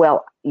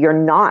 well, you're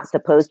not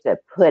supposed to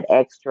put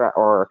extra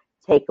or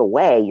take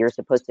away. You're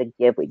supposed to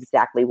give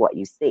exactly what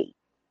you see.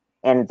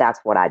 And that's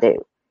what I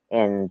do.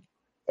 And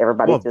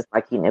everybody's just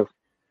like,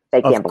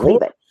 they can't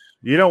believe it.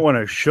 You don't want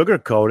to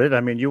sugarcoat it.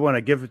 I mean, you want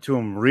to give it to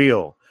them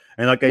real.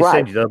 And like I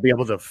said, they'll be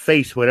able to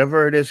face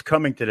whatever it is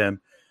coming to them.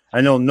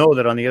 And they'll know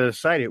that on the other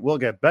side, it will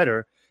get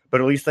better. But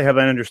at least they have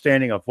an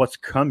understanding of what's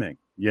coming,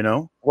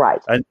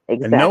 Right. And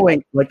exactly.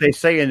 knowing, like they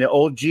say in the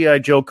old G.I.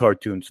 Joe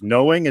cartoons,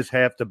 knowing is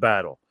half the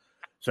battle.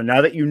 So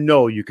now that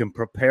you can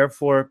prepare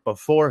for it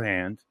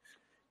beforehand,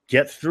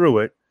 get through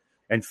it,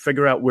 and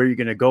figure out where you're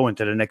going to go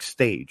into the next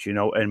stage,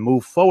 and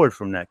move forward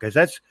from that. Because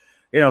that's,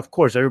 of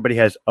course, everybody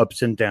has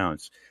ups and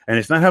downs. And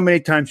it's not how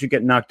many times you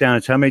get knocked down.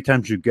 It's how many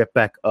times you get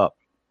back up.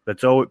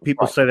 That's all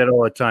people say that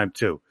all the time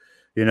too,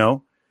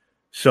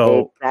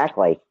 So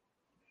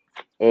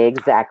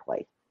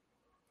Exactly.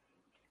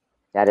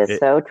 That is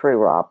so true,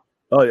 Rob.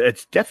 Oh,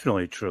 it's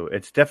definitely true.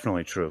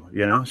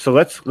 So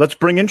let's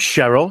bring in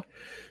Cheryl.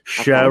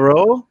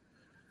 Cheryl,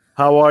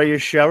 how are you,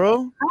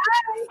 Cheryl?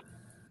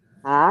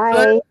 Hi.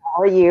 How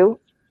are you?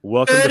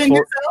 Welcome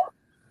to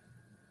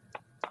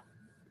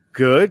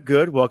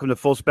Good. Welcome to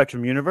Full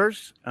Spectrum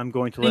Universe. I'm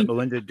going to let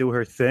Melinda do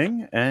her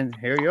thing, and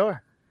here you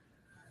are.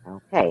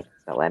 Okay,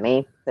 so let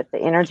me put the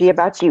energy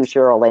about you,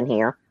 Cheryl, in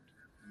here.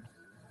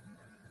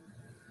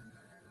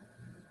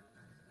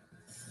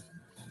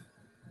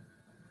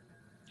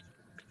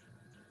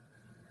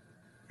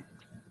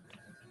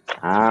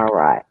 All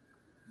right.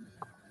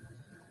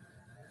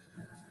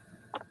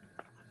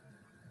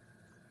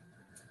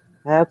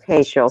 Okay,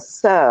 Cheryl.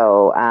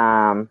 So,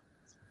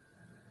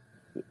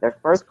 the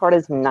first card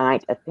is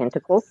Knight of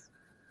Pentacles.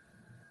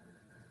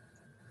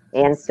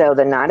 And so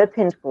the Knight of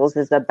Pentacles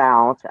is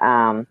about,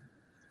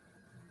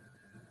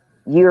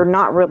 you're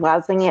not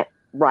realizing it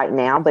right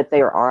now, but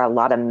there are a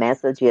lot of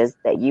messages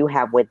that you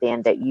have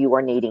within that you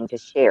are needing to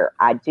share.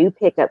 I do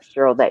pick up,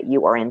 Cheryl, that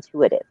you are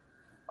intuitive.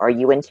 Are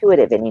you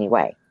intuitive in any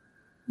way?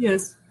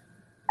 Yes.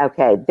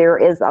 Okay, there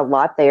is a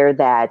lot there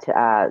that,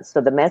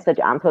 so the message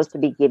I'm supposed to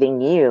be giving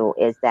you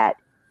is that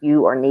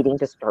you are needing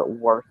to start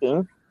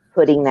working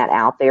putting that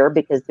out there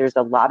because there's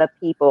a lot of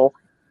people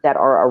that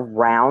are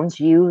around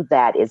you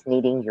that is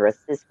needing your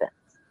assistance.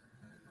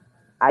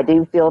 I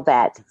do feel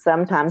that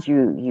sometimes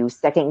you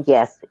second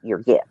guess your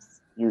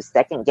gifts. You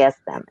second guess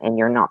them and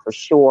you're not for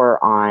sure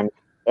on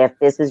if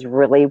this is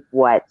really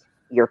what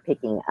you're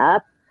picking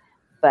up.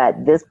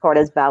 But this card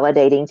is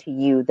validating to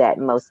you that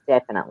most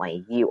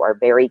definitely you are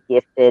very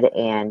gifted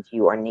and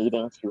you are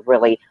needing to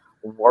really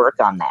work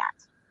on that.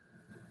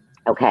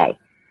 Okay.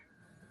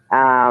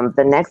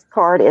 The next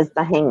card is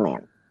the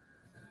Hangman.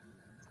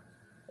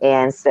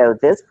 And so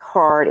this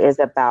card is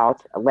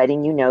about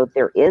letting you know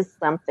there is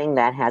something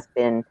that has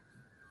been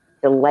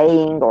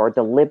delaying or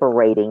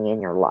deliberating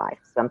in your life,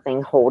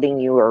 something holding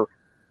you or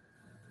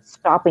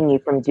stopping you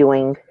from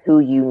doing who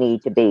you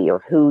need to be or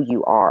who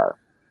you are.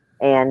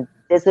 And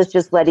this is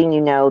just letting you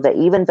know that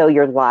even though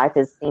your life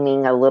is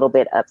seeming a little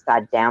bit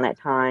upside down at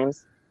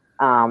times,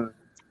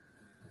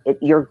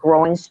 you're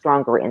growing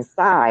stronger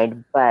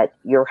inside, but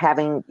you're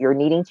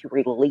needing to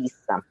release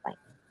something.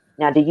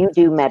 Now, do you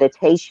do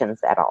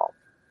meditations at all?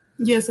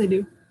 Yes, I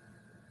do.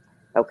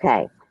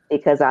 Okay,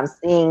 because I'm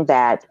seeing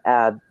that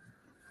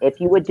if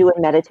you would do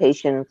a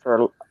meditation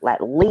for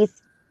at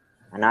least,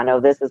 and I know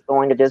this is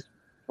going to just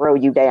throw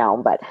you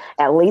down, but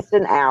at least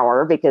an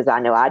hour, because I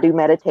know I do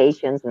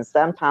meditations and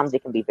sometimes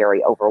it can be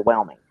very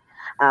overwhelming.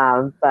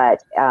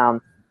 But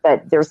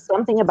there's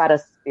something about a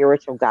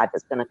spiritual guide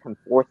that's going to come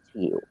forth to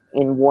you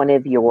in one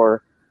of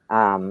your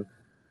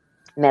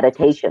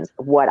meditations.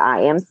 What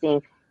I am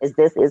seeing is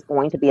this is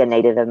going to be a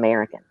Native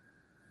American.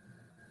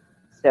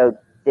 So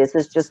this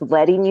is just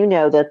letting you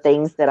know the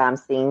things that I'm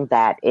seeing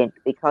that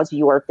because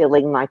you are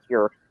feeling like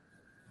you're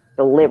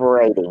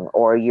deliberating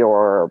or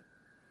you're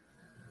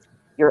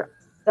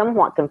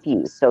somewhat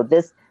confused. So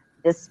this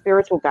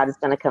spiritual guide is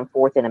going to come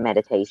forth in a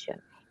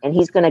meditation, and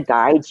he's going to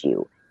guide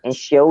you and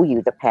show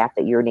you the path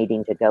that you're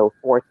needing to go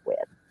forth with.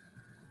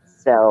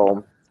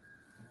 So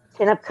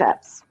 10 of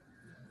Cups.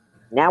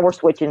 Now we're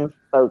switching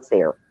boats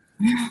here.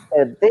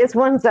 So this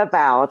one's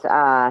about,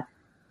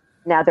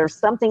 now there's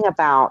something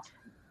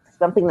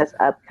that's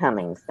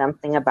upcoming,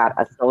 something about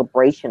a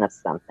celebration of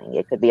something.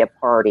 It could be a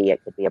party,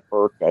 it could be a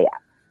birthday,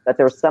 but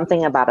there's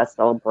something about a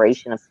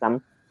celebration of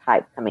some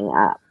type coming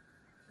up.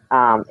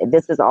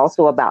 This is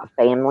also about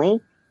family,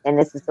 and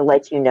this is to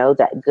let you know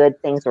that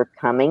good things are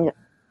coming.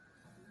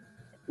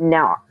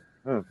 Now,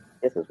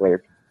 this is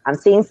weird. I'm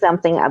seeing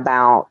something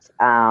about,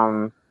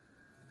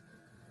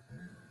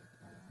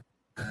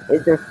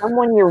 is there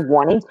someone you're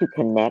wanting to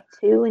connect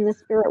to in the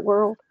spirit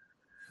world?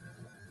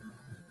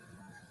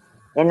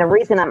 And the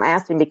reason I'm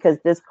asking, because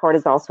this card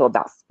is also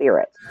about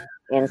spirit.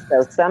 And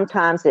so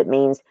sometimes it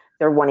means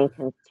they're wanting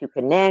to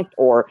connect,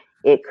 or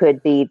it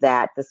could be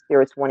that the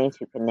spirit's wanting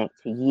to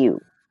connect to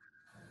you.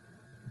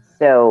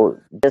 So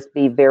just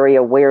be very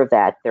aware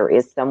that there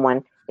is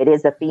someone, it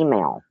is a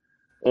female,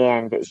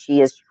 and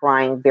she is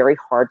trying very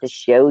hard to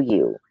show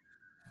you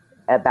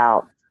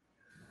about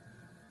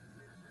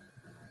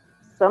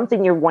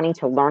something you're wanting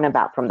to learn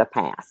about from the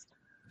past.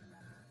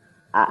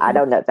 I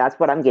don't know. That's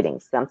what I'm getting.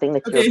 Something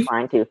that you're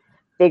trying to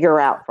figure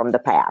out from the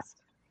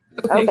past.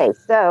 Okay,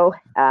 so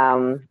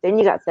then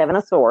you got 7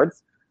 of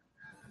Swords.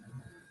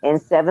 And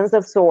 7s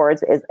of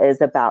Swords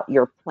is about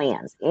your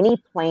plans.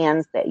 Any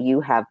plans that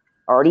you have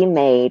already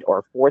made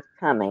or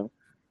forthcoming,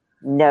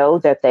 know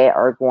that they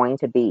are going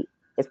to be,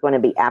 it's going to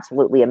be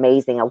absolutely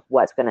amazing of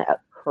what's going to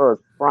occur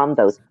from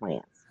those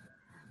plans.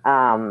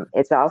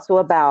 It's also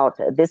about,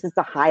 this is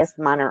the highest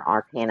minor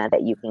arcana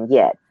that you can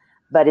get,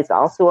 but it's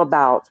also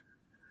about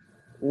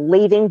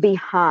leaving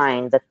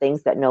behind the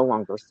things that no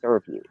longer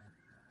serve you.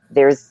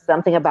 There's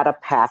something about a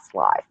past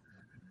life,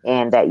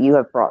 and that you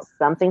have brought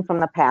something from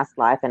the past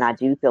life, and I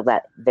do feel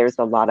that there's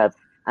a lot of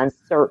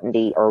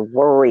uncertainty or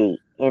worry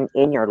in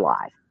your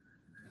life.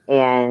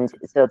 And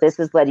so this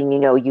is letting you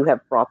know you have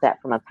brought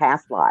that from a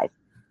past life,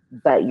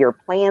 but your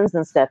plans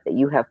and stuff that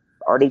you have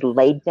already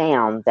laid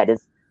down, that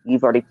is,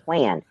 you've already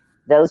planned,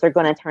 those are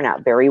going to turn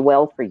out very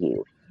well for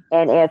you.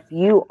 And if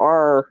you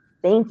are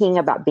thinking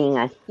about being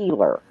a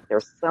healer,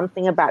 there's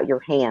something about your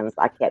hands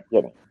I kept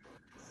getting.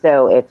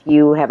 So if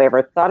you have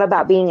ever thought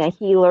about being a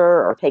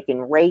healer or taking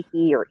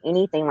Reiki or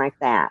anything like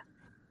that,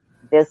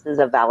 this is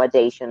a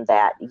validation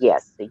that,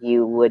 yes,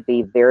 you would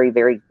be very,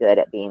 very good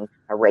at being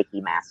a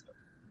Reiki master.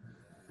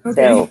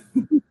 So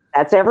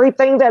that's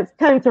everything that's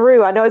come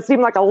through. I know it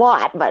seemed like a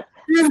lot, but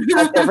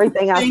that's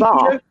everything I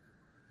saw.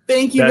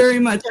 Thank you very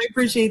much. I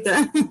appreciate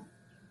that.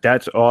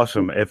 That's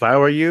awesome. If I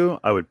were you,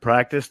 I would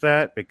practice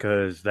that,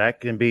 because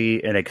that can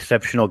be an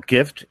exceptional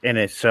gift in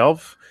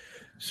itself.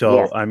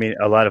 So, yes. I mean,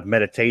 a lot of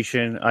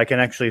meditation. I can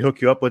actually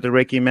hook you up with a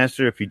Reiki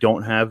master if you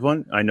don't have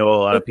one. I know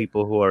a lot of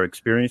people who are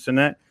experiencing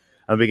that.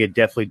 And we could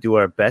definitely do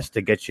our best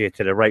to get you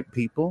to the right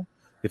people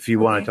if you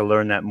wanted to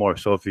learn that more.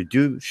 So if you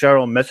do,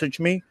 Cheryl, message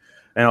me,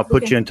 and I'll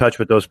put you in touch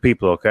with those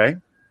people, okay?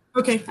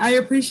 Okay, I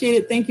appreciate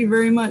it. Thank you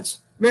very much.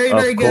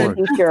 Very good. Thank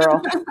you,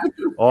 Cheryl.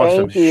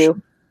 Awesome. Thank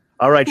you.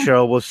 All right,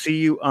 Cheryl, we'll see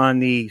you on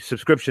the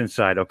subscription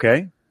side,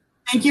 okay?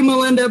 Thank you,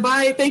 Melinda.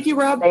 Bye. Thank you,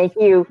 Rob. Thank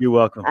you. You're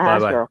welcome.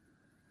 Bye-bye. Cheryl.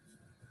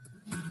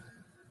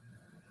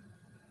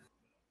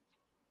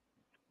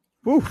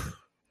 Oof.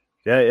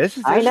 Yeah, there's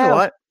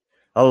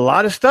a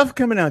lot of stuff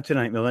coming out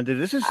tonight, Melinda.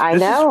 This is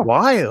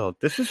wild.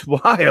 This is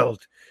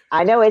wild.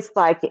 I know. It's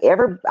like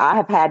I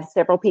have had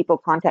several people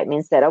contact me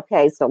and said,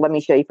 okay, so let me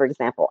show you, for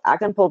example, I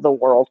can pull the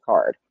world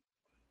card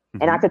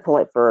and I could pull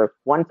it for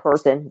one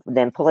person,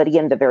 then pull it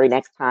again the very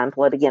next time,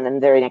 pull it again and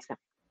the very next time.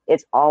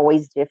 It's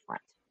always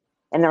different.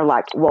 And they're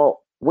like,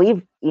 well,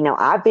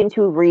 I've been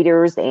to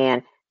readers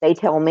and they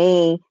tell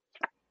me,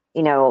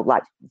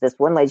 like this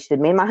one lady said,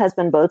 me and my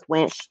husband both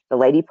went, the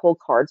lady pulled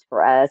cards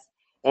for us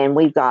and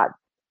we got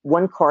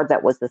one card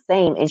that was the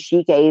same and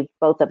she gave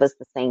both of us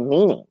the same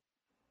meaning.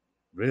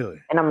 Really?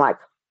 And I'm like,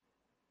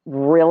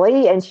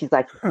 really? And she's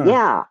like,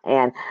 yeah.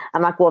 And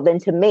I'm like, well, then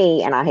to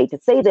me, and I hate to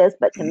say this,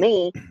 but to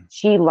me,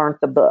 she learned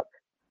the book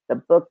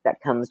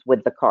that comes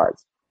with the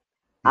cards.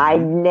 I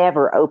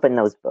never open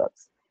those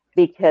books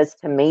because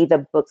to me,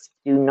 the books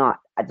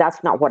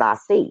that's not what I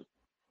see.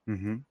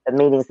 The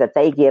meanings that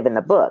they give in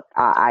the book.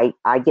 I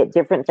get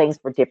different things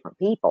for different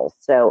people.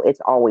 So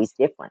it's always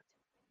different.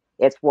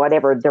 It's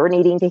whatever they're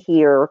needing to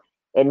hear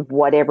and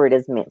whatever it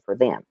is meant for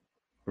them.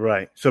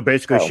 Right. So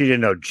basically, she didn't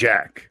know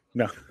Jack.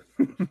 No.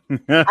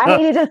 I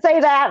hated to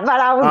say that, but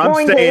I was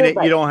going to. I'm saying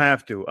it. You don't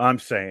have to. I'm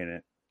saying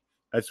it.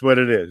 That's what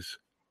it is.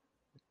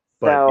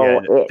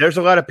 But there's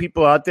a lot of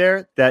people out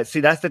there that's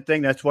the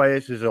thing. That's why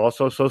this is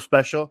also so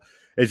special,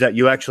 is that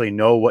you actually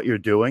know what you're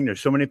doing.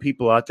 There's so many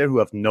people out there who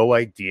have no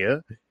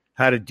idea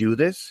how to do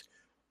this,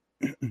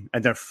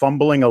 and they're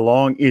fumbling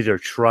along, either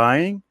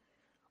trying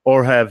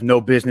or have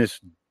no business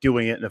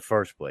doing it in the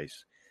first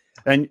place.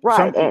 And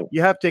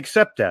you have to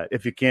accept that.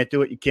 If you can't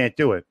do it, you can't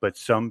do it. But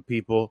some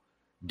people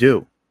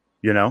do,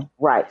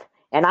 Right.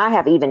 And I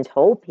have even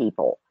told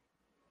people,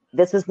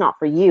 this is not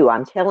for you.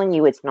 I'm telling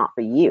you it's not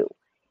for you.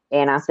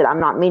 And I said, I'm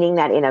not meaning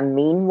that in a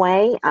mean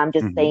way. I'm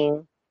just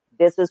saying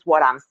this is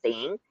what I'm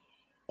seeing.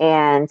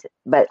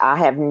 But I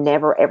have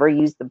never, ever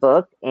used the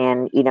book.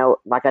 And,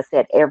 like I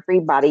said,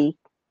 everybody,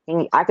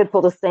 I could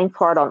pull the same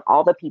card on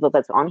all the people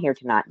that's on here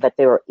tonight, but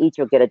each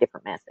will get a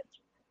different message.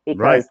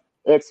 Because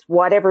it's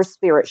whatever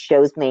spirit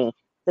shows me.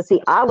 To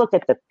see, I look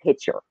at the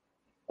picture.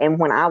 And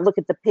when I look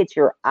at the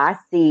picture, I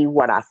see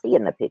what I see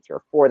in the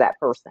picture for that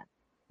person.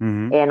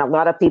 And a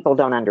lot of people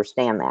don't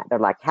understand that. They're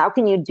like, how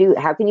can you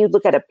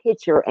look at a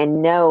picture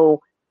and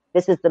know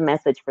this is the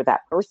message for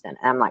that person?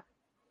 And I'm like,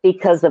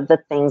 because of the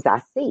things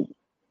I see.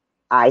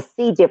 I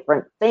see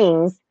different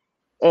things,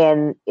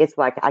 and it's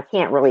like I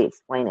can't really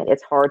explain it.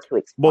 It's hard to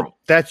explain. Well,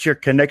 that's your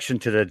connection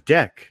to the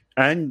deck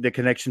and the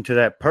connection to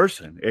that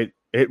person.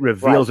 It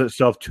reveals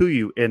itself to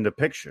you in the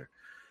picture.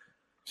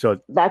 So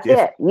that's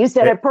it. You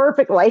said it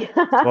perfectly.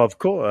 Well, of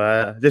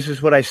course. This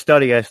is what I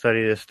study. I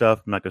study this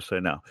stuff. I'm not going to say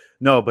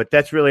no, but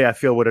that's really, I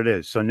feel, what it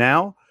is. So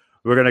now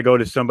we're going to go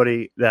to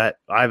somebody that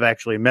I've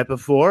actually met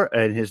before,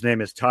 and his name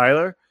is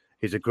Tyler.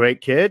 He's a great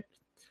kid.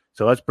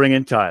 So let's bring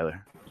in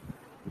Tyler.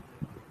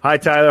 Hi,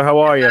 Tyler. How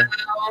are you?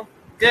 Hello.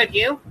 Good.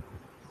 You?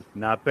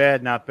 Not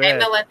bad. Not bad. Hey,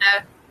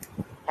 Melinda.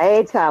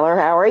 Hey, Tyler.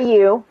 How are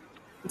you?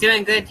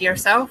 Doing good.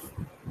 Yourself?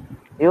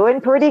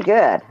 Doing pretty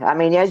good. I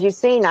mean, as you've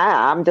seen,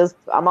 I'm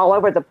all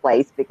over the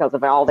place because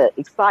of all the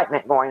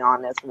excitement going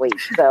on this week.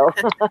 So,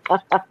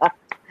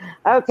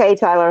 okay,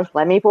 Tyler,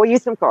 let me pull you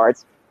some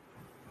cards.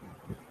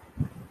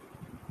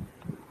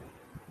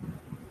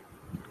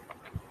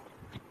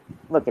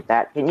 Look at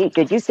that.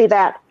 Did you see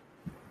that?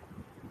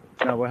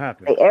 No, what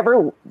happened?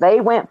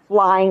 They went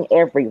flying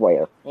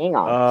everywhere. Hang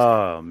on.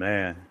 Oh,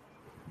 man.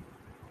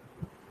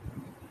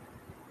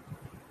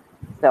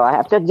 So I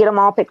have to get them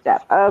all picked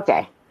up.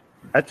 Okay.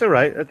 That's all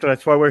right.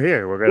 That's why we're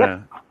here. We're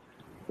gonna.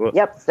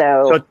 Yep.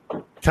 So,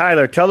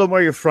 Tyler, tell them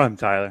where you're from,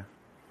 Tyler.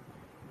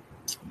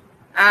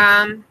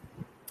 I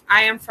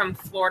am from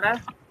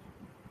Florida.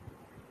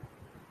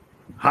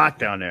 Hot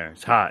down there.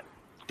 It's hot.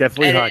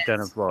 Definitely hot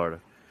down in Florida.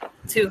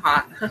 Too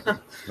hot.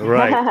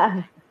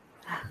 Right.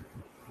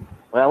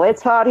 Well,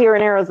 it's hot here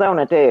in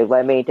Arizona too.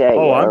 Let me tell you.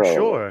 Oh, I'm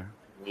sure.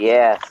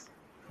 Yes.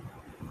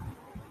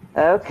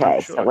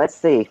 Okay. So let's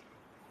see.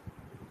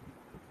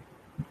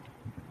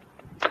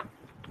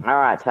 All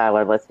right,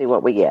 Tyler, let's see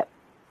what we get.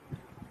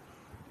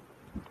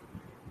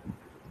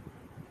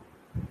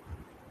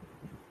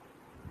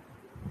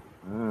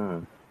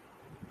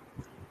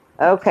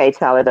 Okay,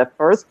 Tyler, the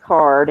first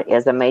card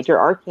is a major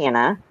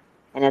arcana,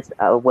 and it's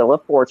a Wheel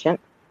of Fortune.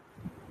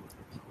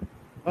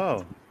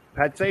 Oh,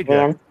 Pat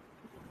Sajak.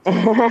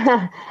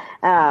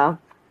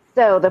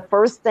 So the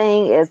first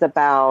thing is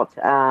about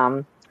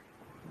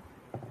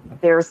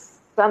there's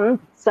some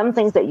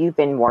things that you've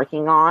been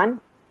working on,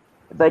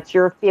 but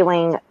you're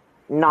feeling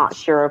not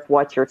sure of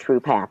what your true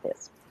path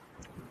is.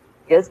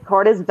 This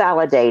card is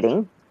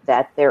validating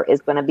that there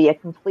is going to be a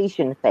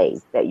completion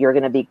phase that you're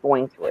going to be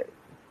going through.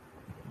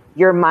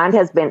 Your mind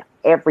has been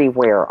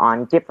everywhere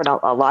on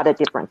a lot of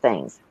different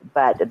things,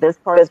 but this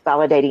card is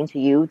validating to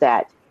you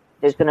that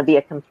there's going to be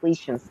a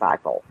completion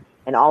cycle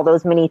and all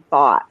those many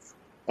thoughts,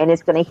 and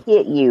it's going to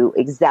hit you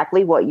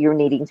exactly what you're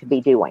needing to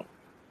be doing.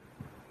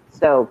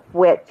 So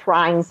quit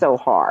trying so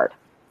hard.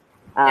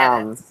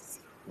 Yes.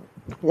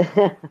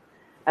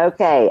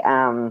 Okay.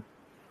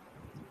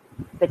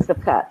 Six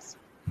of Cups.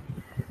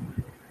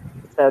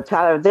 So,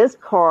 Tyler, this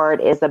card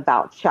is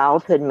about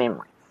childhood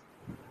memories.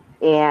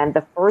 And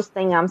the first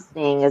thing I'm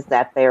seeing is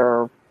that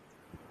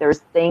there's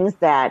things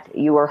that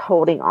you are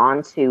holding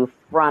on to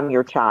from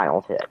your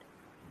childhood.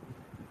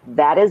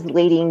 That is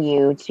leading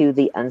you to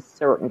the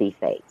uncertainty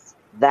phase.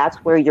 That's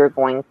where you're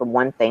going from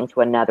one thing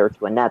to another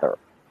to another.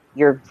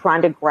 You're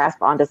trying to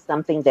grasp onto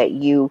something that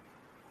you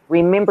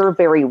remember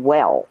very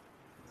well.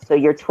 So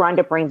you're trying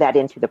to bring that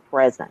into the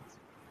present,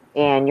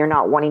 and you're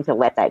not wanting to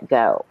let that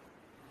go.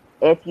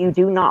 If you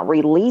do not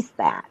release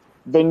that,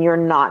 then you're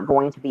not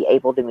going to be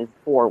able to move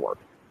forward.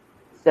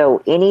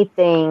 So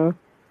anything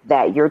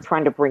that you're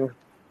trying to bring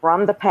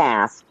from the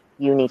past,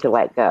 you need to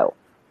let go.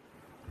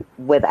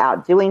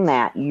 Without doing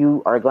that,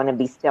 you are going to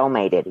be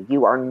stalemated.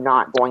 You are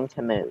not going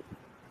to move.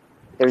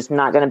 There's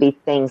not going to be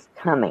things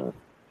coming.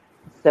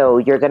 So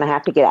you're going to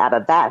have to get out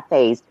of that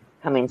phase,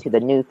 come into the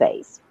new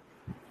phase.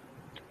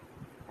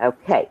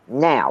 Okay,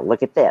 now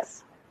look at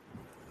this.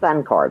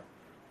 Sun card.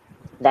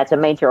 That's a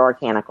major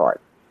arcana card.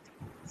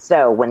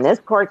 So when this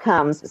card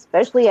comes,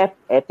 especially if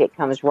it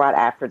comes right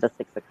after the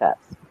Six of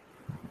Cups,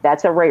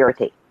 that's a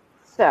rarity.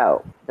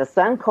 So the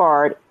Sun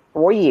card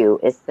for you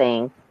is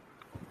saying,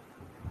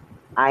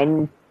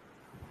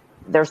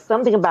 there's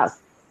something about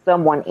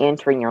someone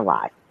entering your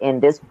life,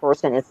 and this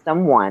person is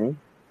someone,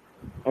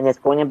 and it's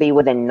going to be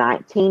within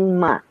 19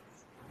 months.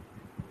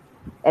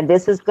 And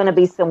this is going to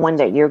be someone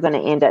that you're going to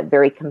end up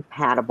very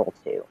compatible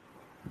to.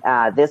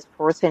 This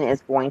person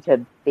is going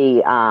to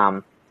be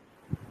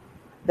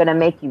going to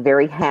make you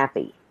very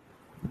happy.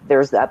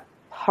 There's a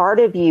part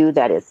of you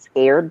that is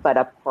scared, but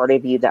a part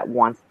of you that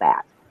wants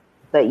that.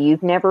 But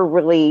you've never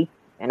really,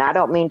 and I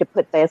don't mean to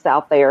put this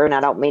out there, and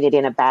I don't mean it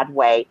in a bad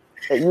way,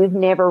 but you've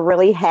never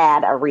really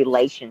had a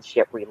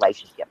relationship,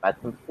 a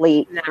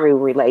complete true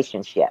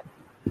relationship.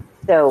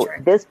 So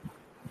this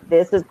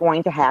is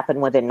going to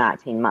happen within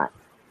 19 months.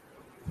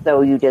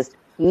 So you just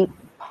keep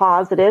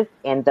positive,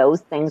 and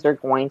those things are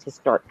going to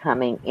start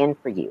coming in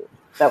for you.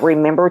 But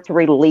remember to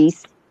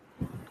release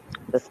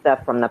the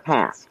stuff from the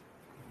past,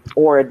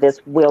 or this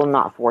will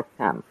not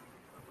forthcome,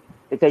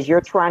 because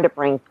you're trying to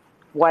bring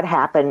what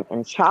happened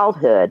in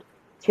childhood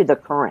to the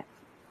current,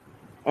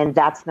 and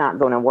that's not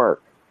going to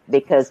work,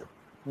 because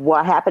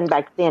what happened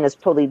back then is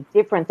totally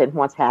different than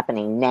what's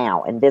happening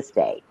now in this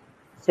day.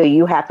 So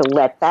you have to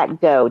let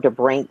that go to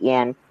bring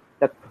in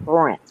the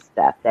current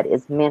stuff that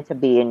is meant to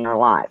be in your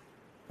life.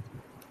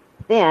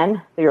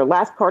 Then your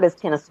last card is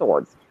Ten of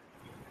Swords,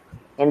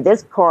 and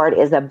this card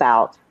is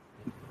about,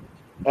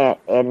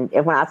 and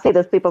when I say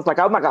this, people's like,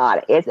 oh my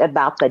God, it's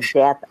about the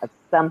death of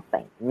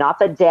something, not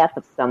the death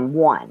of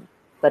someone,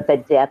 but the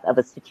death of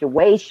a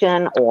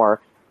situation,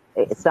 or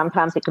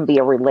sometimes it can be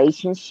a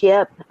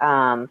relationship.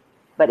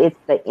 But it's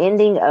the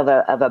ending of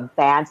a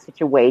bad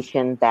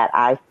situation that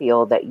I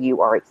feel that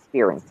you are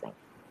experiencing.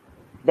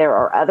 There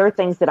are other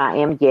things that I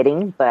am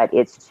getting, but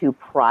it's too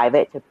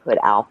private to put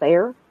out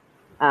there.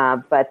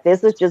 But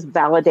this is just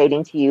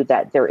validating to you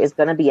that there is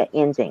going to be an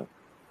ending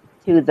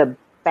to the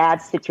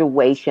bad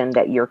situation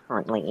that you're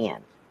currently in.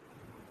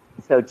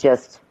 So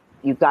just,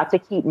 you've got to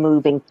keep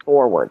moving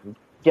forward.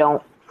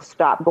 Don't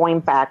stop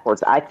going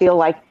backwards. I feel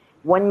like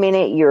one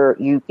minute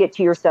you get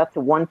to yourself to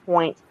one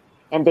point,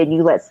 and then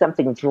you let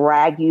something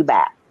drag you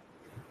back,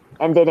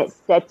 and then it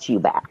sets you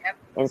back. Yep.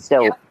 And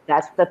so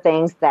that's the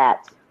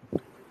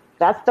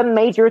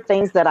major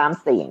things that I'm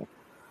seeing.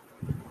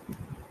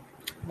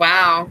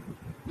 Wow.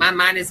 My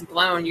mind is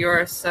blown.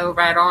 You're so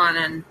right on.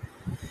 And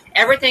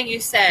everything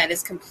you said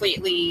is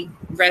completely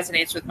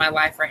resonates with my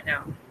life right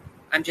now.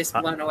 I'm just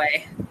blown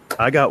away.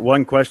 I got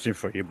one question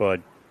for you,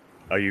 bud.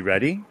 Are you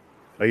ready?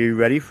 Are you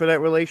ready for that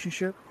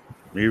relationship?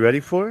 Are you ready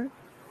for it?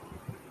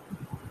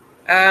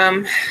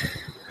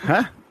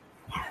 Huh?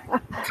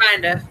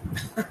 Kind of.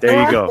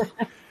 There you go.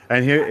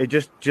 And here,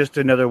 just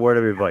another word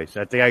of advice.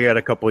 I think I got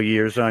a couple of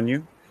years on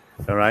you.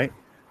 All right.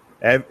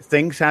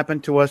 Things happen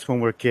to us when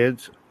we're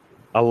kids.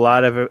 A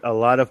lot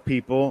of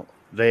people,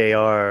 they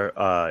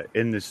are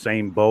in the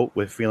same boat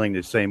with feeling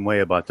the same way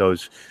about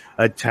those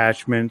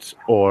attachments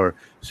or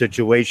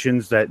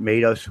situations that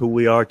made us who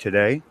we are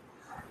today.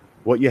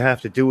 What you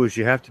have to do is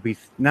you have to be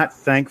not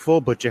thankful,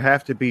 but you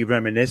have to be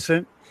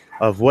reminiscent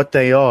of what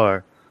they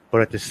are,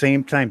 but at the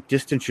same time,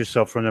 distance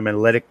yourself from them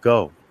and let it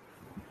go.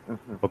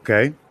 Mm-hmm.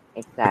 Okay?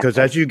 Exactly. Because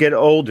as you get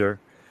older,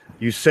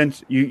 you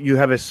sense you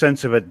have a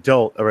sense of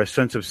adult, or a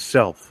sense of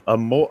self,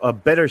 a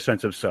better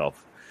sense of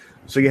self.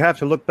 So you have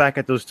to look back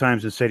at those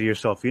times and say to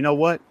yourself, you know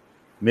what?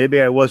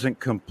 Maybe I wasn't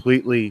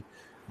completely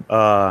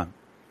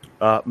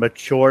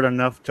matured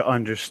enough to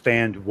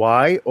understand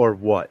why or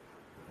what.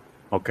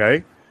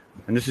 Okay?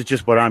 And this is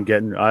just what I'm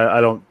getting.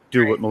 I don't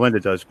do what Melinda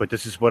does, but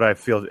this is what I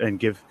feel and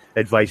give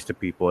advice to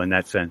people in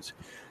that sense.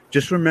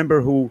 Just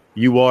remember who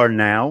you are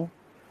now,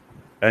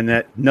 and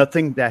that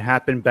nothing that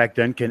happened back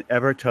then can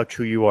ever touch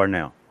who you are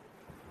now.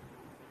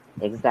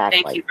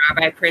 Exactly. Thank you,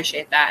 Rob. I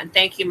appreciate that. And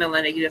thank you,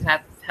 Melinda. You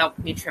have helped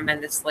me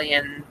tremendously,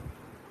 and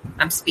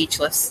I'm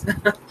speechless.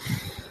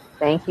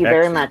 Thank you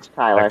very much,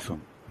 Tyler.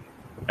 Excellent.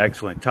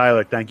 Excellent.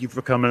 Tyler, thank you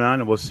for coming on,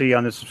 and we'll see you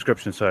on the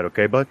subscription side,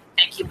 okay, bud?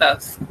 Thank you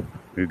both.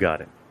 You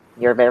got it.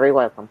 You're very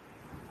welcome.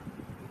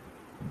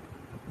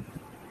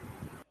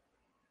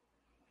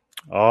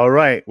 All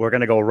right. We're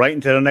going to go right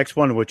into the next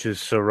one, which is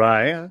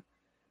Soraya.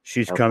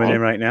 She's coming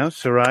in right now.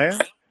 Soraya.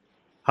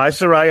 Hi,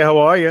 Soraya. How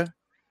are you?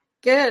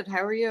 Good.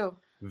 How are you?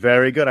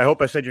 Very good. I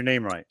hope I said your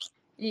name right.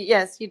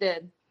 Yes, you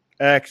did.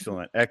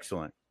 Excellent.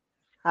 Excellent.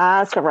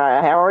 Hi,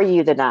 Soraya. How are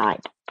you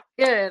tonight?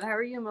 Good. How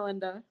are you,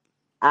 Melinda?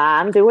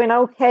 I'm doing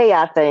okay,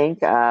 I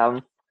think.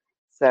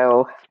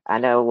 So I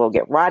know we'll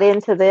get right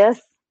into this.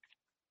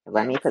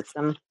 Let me put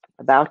some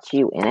about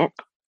you in it.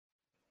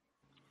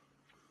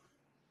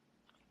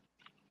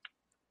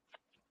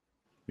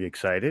 You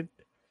excited?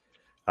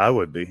 I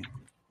would be.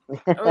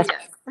 Oh,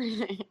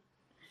 yes.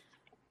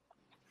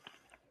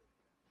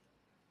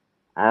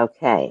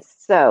 Okay,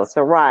 so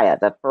Soraya,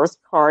 the first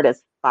card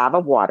is Five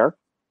of Water.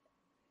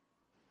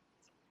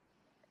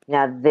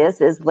 Now,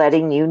 this is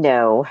letting you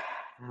know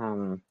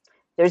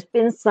there's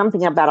been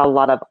something about a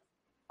lot of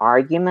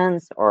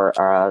arguments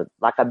or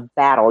like a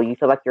battle. You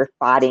feel like you're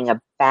fighting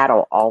a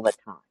battle all the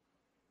time.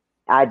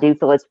 I do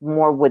feel it's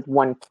more with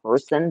one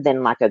person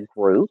than like a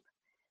group.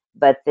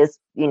 But this,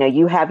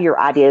 you have your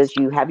ideas,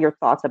 you have your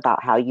thoughts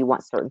about how you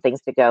want certain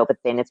things to go, but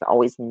then it's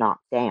always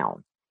knocked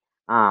down.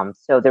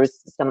 So there's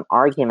some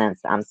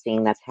arguments I'm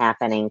seeing that's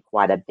happening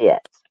quite a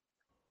bit.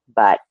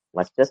 But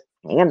let's just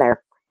hang in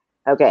there.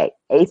 Okay,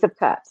 Ace of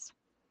Cups.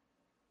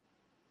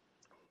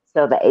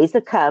 So the Ace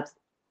of Cups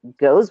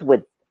goes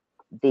with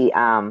the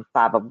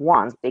Five of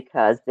Wands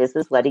because this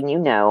is letting you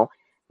know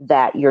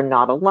that you're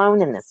not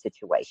alone in this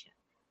situation.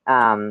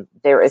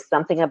 There is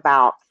something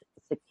about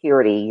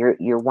security.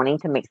 You're wanting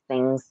to make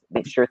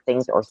sure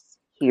things are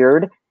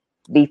secured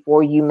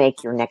before you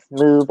make your next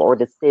move or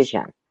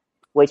decision,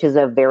 which is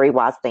a very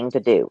wise thing to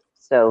do.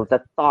 So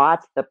the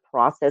thoughts, the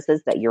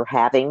processes that you're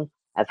having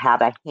of how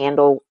to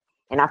handle,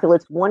 and I feel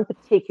it's one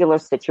particular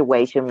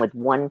situation with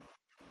one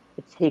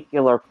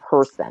particular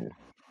person.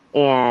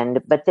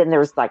 But then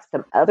there's like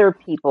some other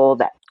people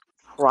that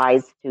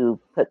tries to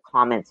put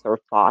comments or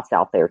thoughts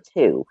out there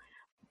too.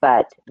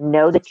 But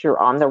know that you're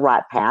on the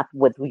right path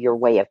with your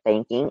way of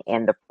thinking,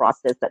 and the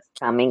process that's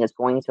coming is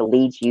going to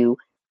lead you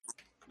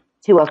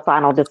to a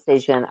final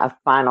decision, a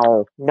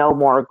final, no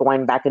more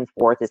going back and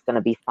forth. It's going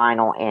to be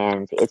final,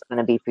 and it's going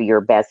to be for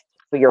your best,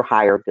 for your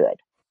higher good.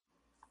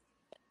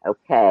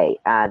 Okay,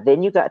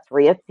 then you got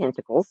Three of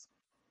Pentacles.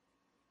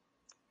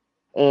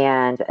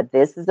 And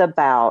this is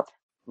about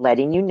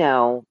letting you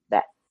know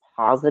that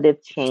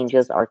positive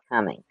changes are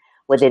coming.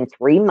 Within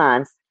 3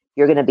 months,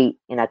 you're going to be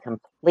in a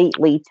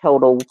completely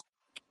total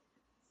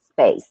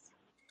space.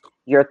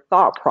 Your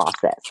thought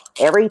process,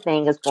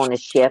 everything is going to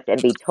shift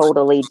and be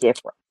totally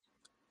different.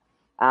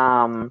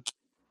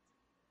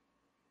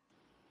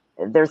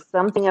 There's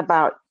something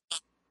about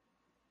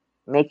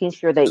making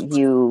sure that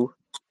you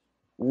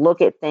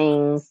look at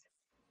things.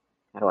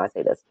 How do I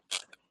say this?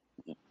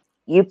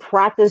 You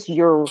practice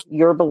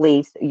your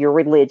beliefs, your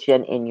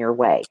religion in your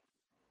way,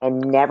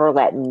 and never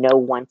let no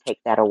one take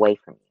that away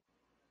from you.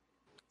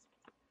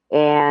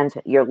 And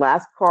your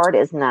last card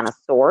is Nine of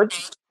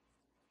Swords.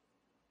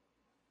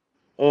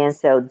 And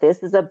so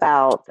this is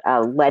about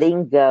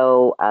letting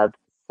go of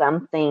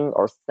something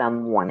or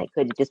someone. It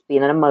could just be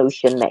an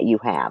emotion that you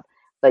have,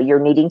 but you're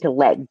needing to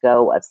let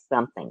go of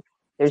something.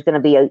 There's going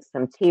to be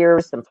some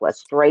tears, some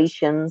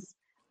frustrations,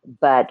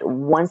 but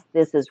once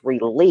this is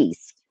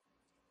released,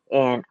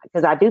 and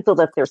because I do feel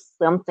that there's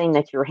something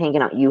that you're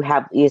hanging on,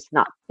 it's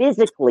not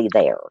physically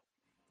there,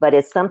 but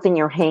it's something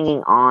you're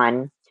hanging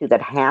on to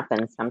that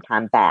happened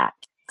sometime back.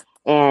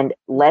 And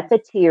let the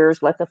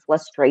tears, let the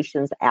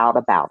frustrations out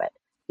about it.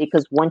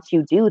 Because once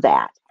you do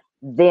that,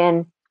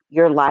 then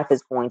your life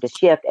is going to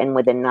shift. And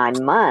within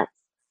 9 months,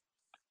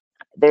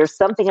 there's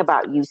something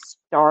about you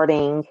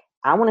starting,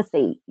 I want to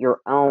say,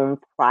 your own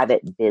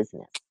private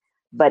business.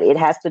 But it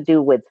has to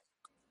do with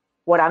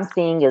what I'm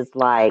seeing is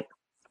like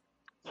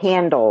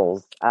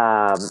candles,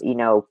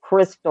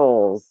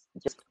 crystals,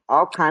 just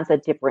all kinds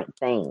of different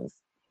things.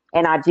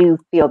 And I do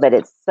feel that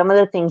it's some of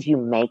the things you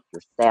make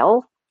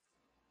yourself.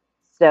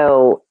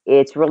 So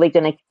it's really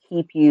going to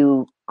keep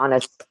you on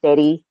a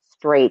steady,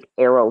 straight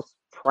arrow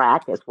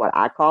track is what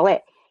I call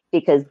it,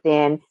 because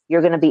then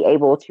you're going to be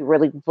able to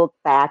really look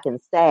back and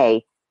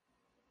say,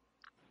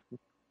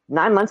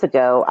 9 months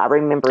ago, I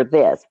remember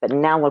this, but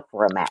now look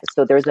where I'm at.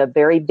 So there's a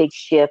very big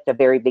shift, a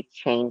very big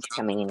change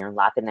coming in your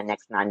life in the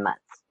next 9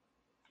 months.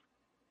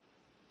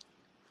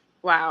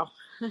 Wow.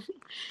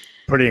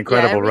 Pretty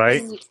incredible,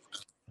 right?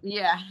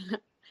 Yeah.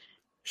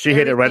 She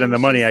hit it right on the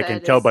money. I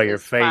can tell by your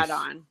face.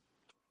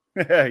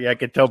 Yeah, I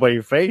can tell by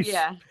your face.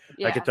 Yeah.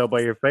 I can tell by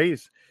your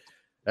face.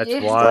 That's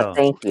wild. Well,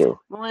 thank you.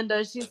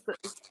 Melinda, she's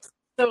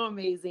so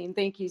amazing.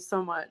 Thank you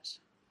so much.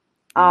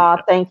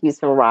 Thank you,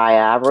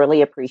 Soraya. I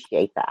really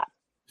appreciate that.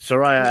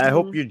 Soraya, I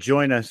hope you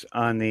join us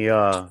on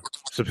the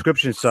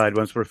subscription side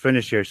once we're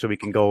finished here so we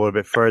can go a little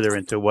bit further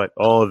into what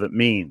all of it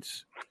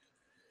means,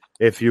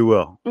 if you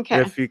will.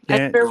 Okay. If you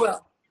can. I sure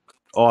will.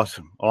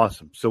 Awesome.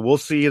 So we'll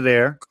see you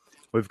there.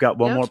 We've got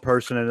one more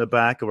person in the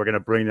back, and we're going to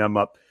bring them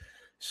up.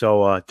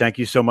 So thank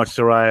you so much,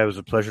 Soraya. It was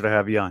a pleasure to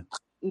have you on.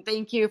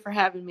 Thank you for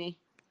having me.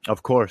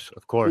 Of course.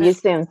 See you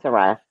soon,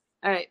 Soraya.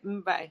 All right.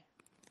 Bye.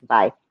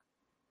 Bye.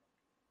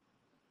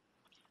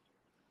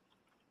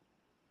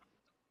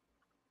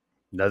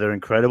 Another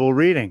incredible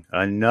reading.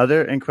 I know,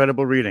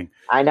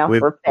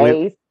 her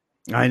face.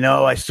 I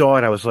know. I saw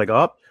it. I was like,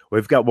 oh,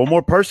 we've got one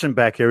more person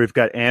back here. We've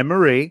got Anne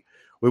Marie.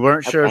 We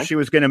weren't sure if she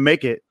was going to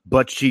make it,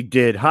 but she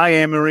did. Hi,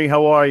 Anne Marie.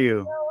 How are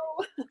you?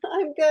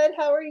 I'm good.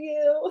 How are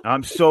you?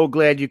 I'm so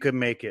glad you could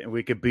make it, and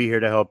we could be here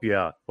to help you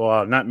out.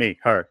 Well, not me,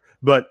 her.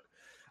 But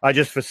I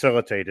just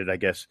facilitated, I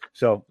guess.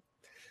 So,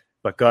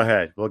 but go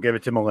ahead. We'll give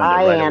it to Melinda.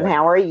 Hi, Anne.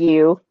 How are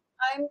you?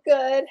 I'm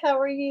good. How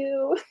are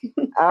you?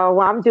 Oh,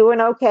 I'm doing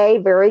okay.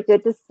 Very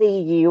good to see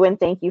you, and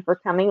thank you for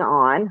coming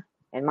on.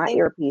 And my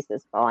earpiece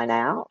is falling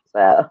out.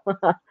 So,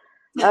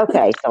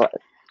 okay. So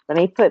let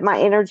me put my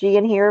energy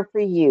in here for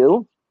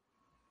you.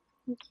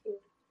 Thank you.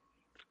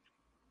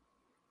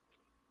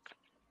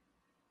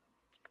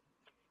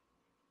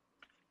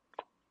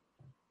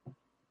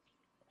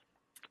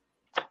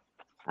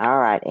 All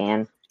right,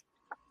 Anne.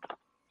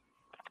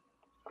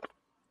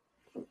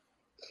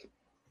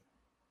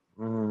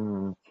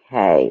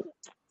 Okay.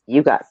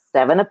 You got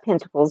 7 of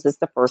Pentacles is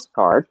the first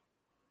card.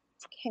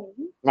 Okay.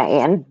 Now,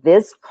 Anne,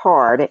 this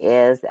card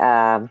is,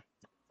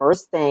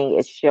 first thing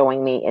it's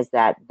showing me is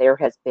that there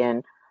has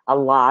been a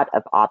lot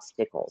of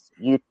obstacles.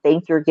 You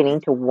think you're getting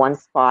to one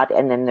spot,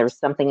 and then there's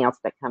something else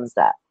that comes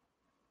up.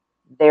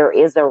 There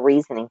is a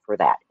reasoning for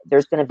that.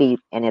 There's going to be,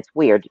 and it's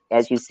weird,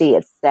 as you see,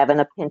 it's 7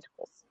 of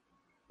Pentacles.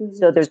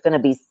 So there's going to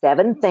be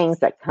 7 things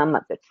that come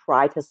up that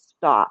try to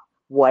stop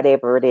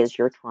whatever it is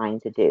you're trying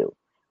to do,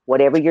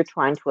 whatever you're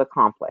trying to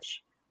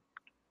accomplish.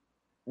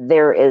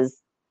 There is,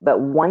 but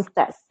once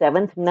that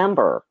 7th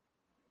number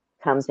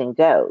comes and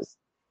goes,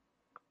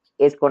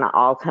 it's going to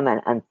all come in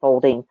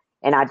unfolding.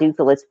 And I do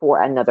feel it's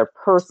for another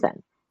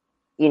person.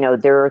 You know,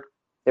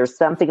 there's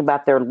something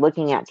about they're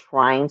looking at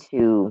trying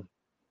to,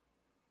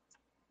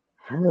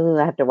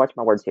 I have to watch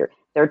my words here.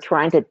 They're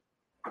trying to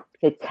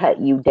cut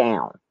you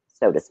down,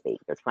 so to speak.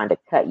 They're trying to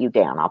cut you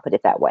down. I'll put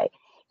it that way.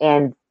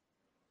 And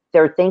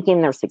they're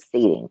thinking they're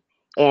succeeding.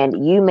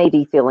 And you may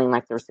be feeling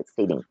like they're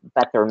succeeding,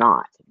 but they're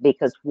not.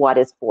 Because what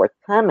is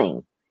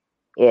forthcoming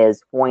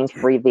is going to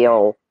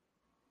reveal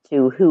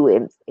to who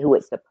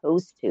it's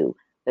supposed to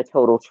the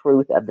total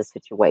truth of the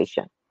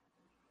situation.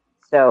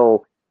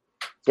 So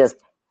just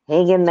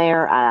hang in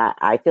there.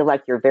 I feel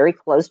like you're very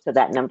close to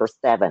that number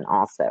 7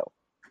 also.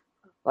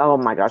 Oh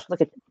my gosh,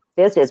 look at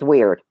this. Is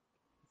weird.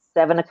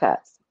 7 of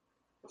Cups.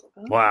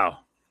 Wow.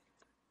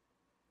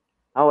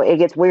 Oh, it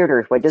gets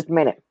weirder. Wait just a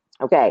minute.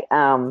 Okay.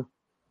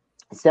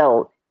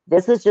 So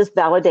this is just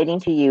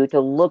validating to you to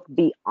look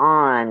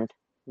beyond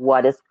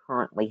what is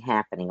currently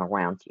happening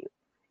around you.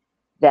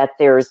 That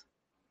there's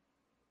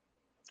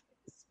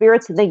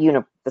spirits in the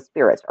universe, the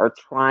spirits are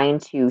trying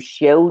to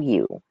show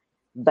you,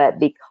 but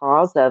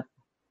because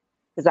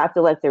I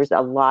feel like there's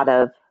a lot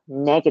of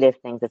negative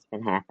things that's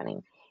been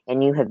happening,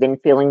 and you have been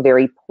feeling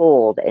very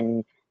pulled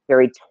and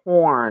very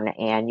torn,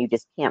 and you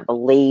just can't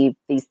believe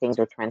these things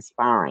are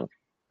transpiring.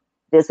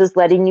 This is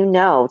letting you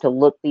know to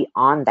look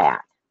beyond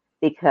that,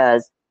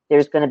 because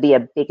there's going to be a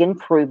big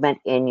improvement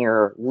in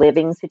your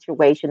living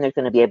situation. There's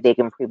going to be a big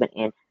improvement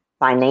in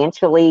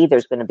financially.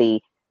 There's going to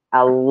be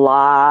a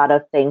lot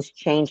of things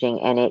changing,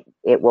 and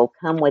it will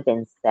come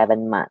within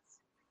 7 months.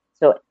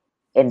 So,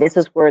 and this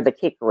is where the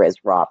kicker is,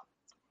 Rob.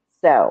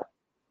 So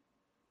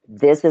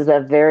this is a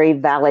very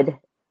valid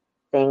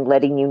thing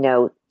letting you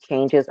know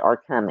changes are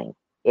coming.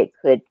 It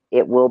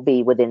will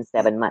be within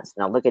 7 months.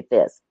 Now look at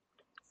this.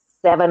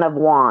 7 of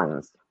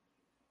Wands.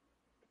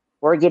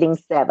 We're getting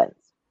 7s.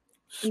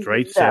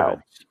 Straight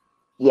 7s.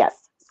 Yes.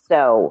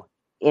 So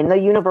in the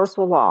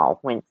universal law,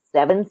 when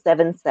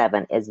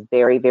 777 is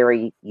very,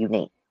 very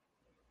unique,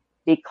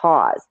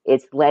 because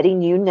it's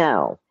letting you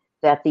know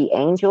that the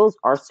angels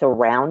are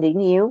surrounding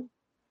you,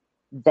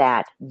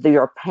 that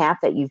your path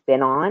that you've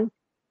been on,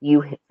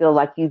 you feel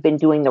like you've been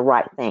doing the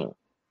right thing,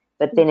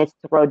 but then it's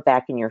thrown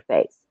back in your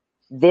face.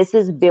 This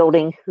is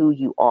building who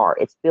you are.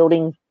 It's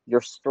building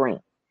your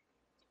strength,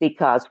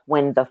 because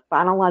when the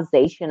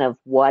finalization of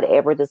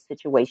whatever the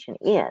situation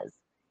is,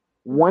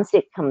 once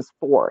it comes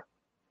forth,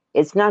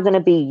 it's not going to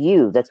be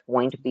you that's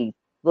going to be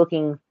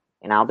looking,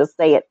 and I'll just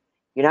say it,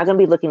 you're not going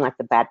to be looking like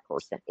the bad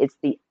person. It's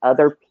the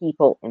other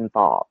people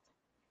involved.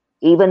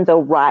 Even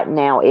though right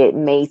now it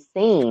may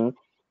seem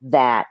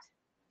that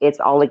it's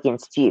all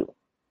against you.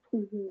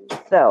 Mm-hmm.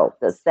 So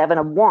the 7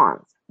 of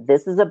Wands,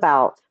 this is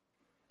about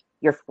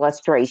your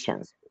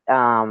frustrations.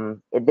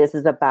 This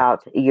is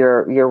about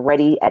you're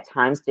ready at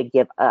times to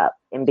give up.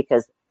 And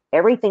because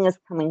everything is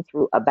coming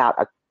through about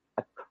a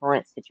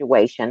current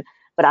situation,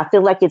 but I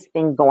feel like it's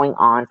been going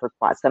on for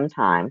quite some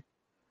time.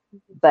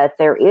 But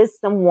there is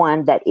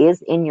someone that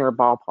is in your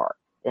ballpark,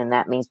 and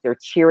that means they're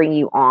cheering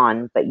you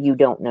on, but you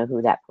don't know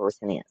who that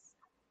person is.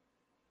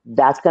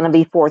 That's going to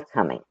be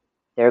forthcoming.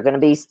 They're going to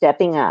be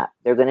stepping up.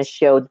 They're going to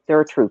show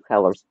their true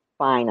colors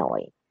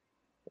finally.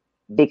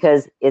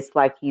 because it's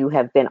like you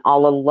have been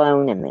all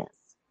alone in this.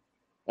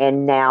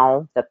 And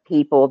now the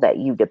people that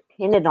you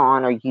depended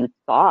on or you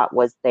thought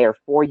was there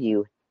for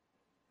you,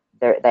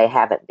 they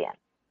haven't been.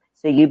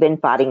 So you've been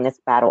fighting this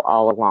battle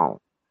all alone.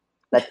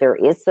 But there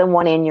is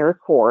someone in your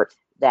court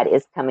that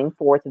is coming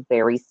forth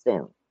very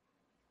soon.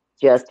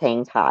 Just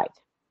hang tight.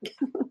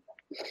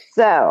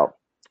 So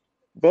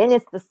then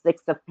it's the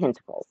Six of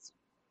Pentacles.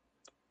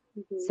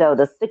 So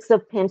the Six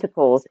of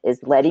Pentacles is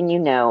letting you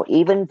know,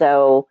 even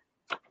though,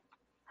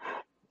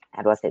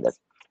 how do I say this?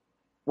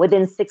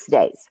 Within 6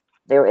 days,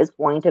 there is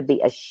going to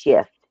be a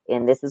shift,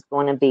 and this is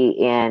going to be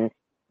in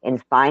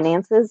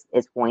finances.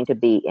 It's going to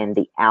be in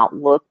the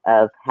outlook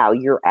of how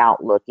your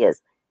outlook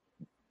is.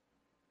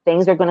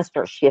 Things are going to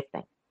start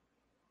shifting.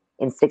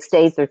 In 6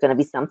 days, there's going to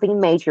be something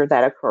major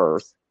that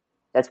occurs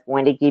that's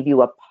going to give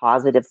you a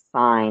positive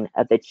sign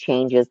of the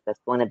changes that's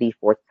going to be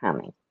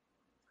forthcoming.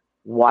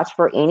 Watch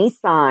for any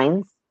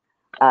signs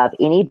of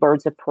any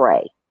birds of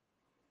prey,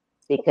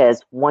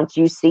 because once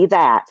you see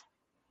that,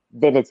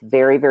 then it's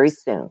very, very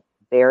soon.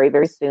 Very,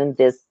 very soon,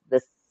 this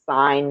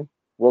sign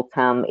will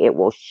come. It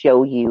will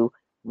show you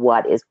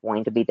what is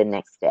going to be the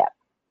next step.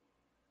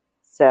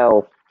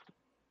 So,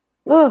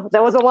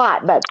 that was a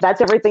lot, but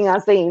that's everything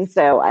I've seen.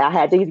 So I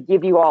had to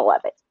give you all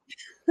of it.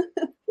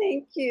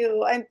 Thank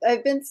you.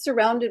 I've been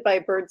surrounded by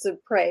birds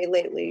of prey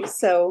lately,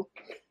 so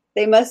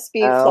they must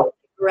be floating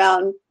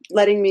around,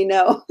 letting me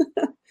know.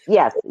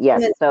 Yes.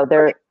 So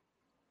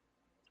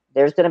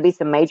there's going to be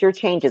some major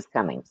changes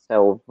coming.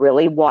 So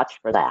really watch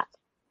for that.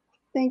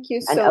 Thank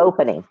you so much. An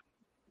opening.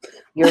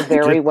 You're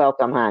very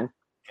welcome, hon.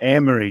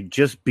 Anne-Marie,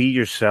 just be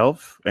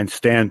yourself and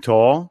stand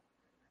tall,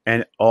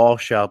 and all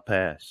shall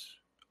pass.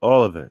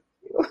 All of it.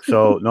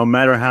 So no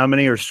matter how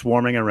many are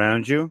swarming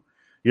around you,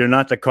 you're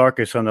not the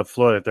carcass on the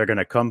floor that they're going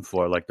to come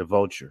for, like the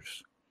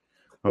vultures.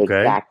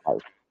 Okay. Exactly.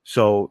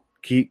 So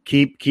keep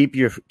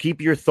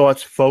your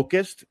thoughts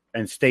focused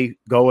and stay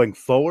going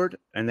forward,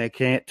 and they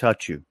can't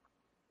touch you.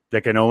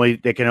 They can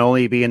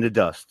only be in the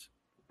dust.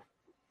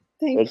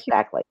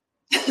 Exactly.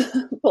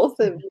 Both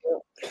of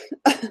you.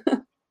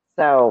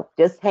 So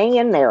just hang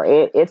in there.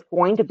 It's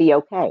going to be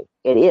okay.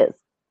 It is.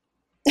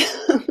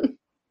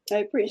 I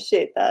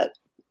appreciate that.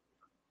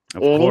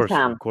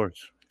 Of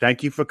course.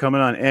 Thank you for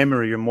coming on.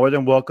 Anne-Marie, you're more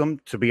than welcome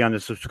to be on the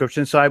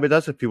subscription side with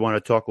us if you want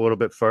to talk a little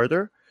bit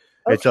further.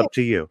 Okay. It's up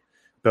to you.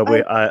 But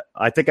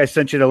I think I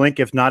sent you the link.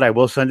 If not, I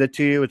will send it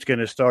to you. It's going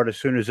to start as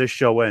soon as this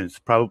show ends,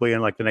 probably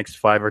in like the next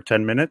 5 or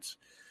 10 minutes.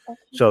 Okay.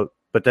 So,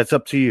 but that's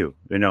up to you.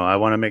 You know, I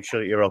want to make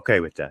sure that you're okay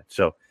with that.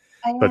 So,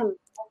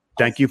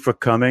 thank you for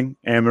coming,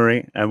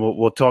 Anne-Marie, and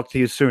we'll talk to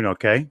you soon.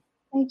 Okay.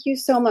 Thank you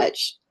so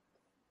much.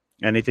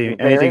 Anything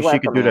she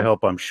could do to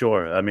help, I'm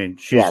sure. I mean,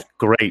 she's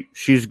great.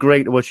 She's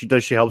great at what she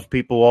does. She helps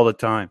people all the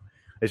time.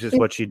 It's just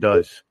what she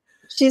does.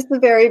 She's the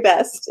very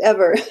best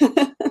ever.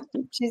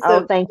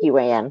 Thank you,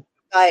 Anne.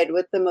 Guide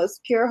with the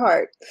most pure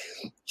heart.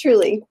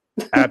 Truly.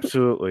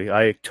 Absolutely.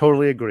 I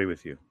totally agree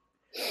with you.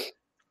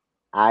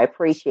 I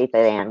appreciate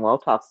that, Anne. We'll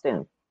talk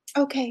soon.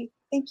 Okay.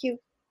 Thank you.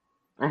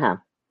 Uh-huh.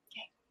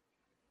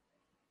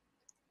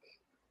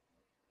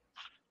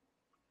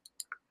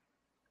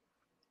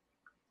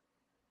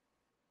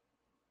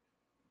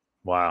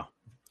 Wow.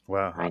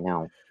 I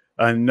know.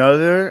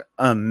 Another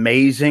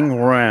amazing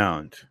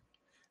round.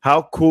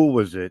 How cool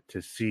was it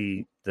to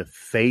see the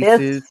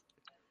faces?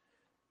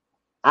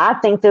 I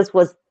think this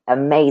was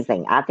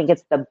amazing. I think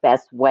it's the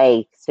best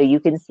way. So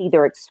you can see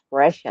their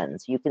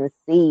expressions. You can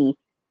see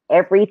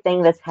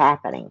everything that's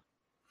happening.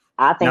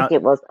 I think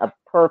it was a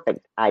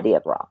perfect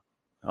idea, Rob.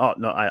 Oh,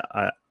 no,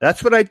 I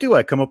that's what I do.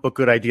 I come up with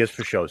good ideas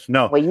for shows.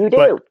 No. Well, you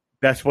do.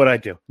 That's what I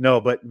do. No,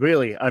 but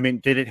really, I mean,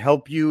 did it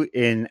help you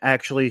in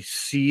actually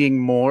seeing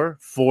more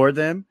for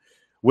them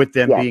with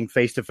them being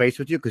face to face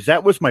with you? Because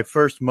that was my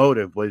first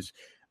motive was,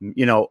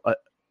 you know,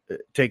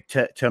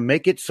 to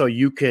make it so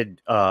you could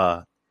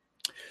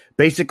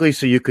basically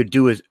so you could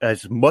do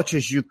as much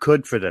as you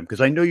could for them.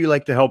 Because I know you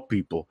like to help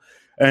people.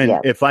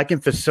 And if I can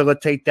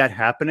facilitate that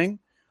happening,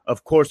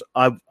 of course,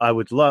 I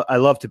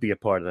love to be a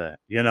part of that,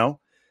 you know,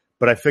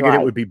 but I figured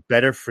it would be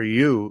better for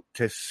you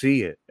to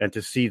see it and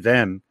to see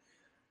them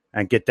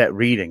and get that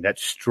reading, that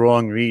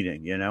strong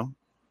reading, you know?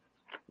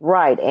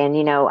 Right. And,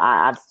 you know,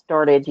 I've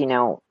started, you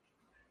know,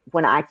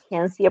 when I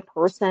can see a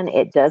person,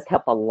 it does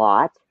help a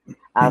lot.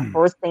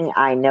 First thing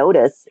I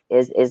notice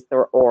is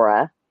their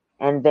aura.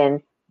 And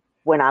then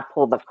when I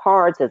pull the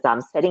cards, as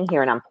I'm sitting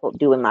here and I'm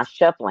doing my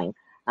shuffling,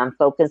 I'm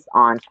focused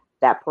on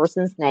that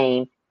person's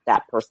name,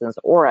 that person's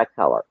aura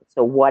color.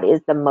 So what is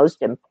the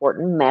most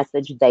important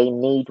message they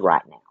need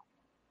right now?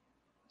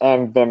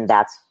 And then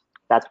that's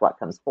what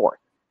comes forth.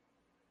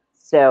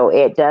 So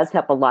it does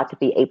help a lot to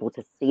be able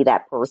to see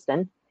that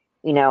person.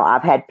 You know,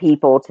 I've had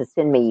people to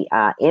send me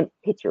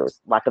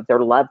pictures like of their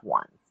loved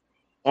ones.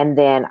 And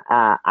then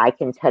I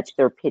can touch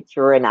their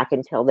picture and I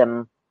can tell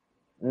them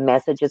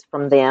messages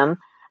from them.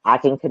 I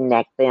can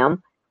connect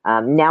them.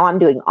 Now I'm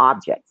doing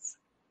objects.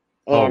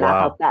 And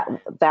I hope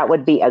that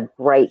would be a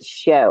great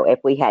show if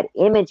we had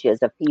images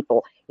of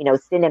people, you know,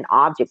 sending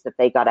objects that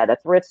they got at a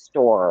thrift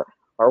store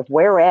or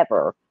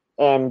wherever.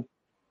 And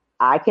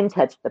I can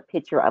touch the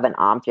picture of an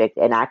object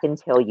and I can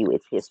tell you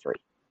its history.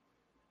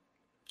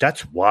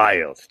 That's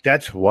wild.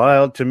 That's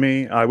wild to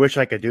me. I wish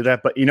I could do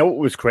that. But you know what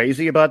was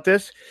crazy about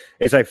this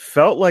is I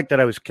felt like that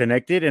I was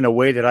connected in a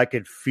way that I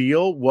could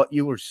feel what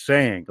you were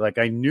saying. Like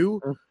I knew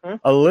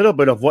a little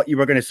bit of what you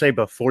were going to say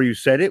before you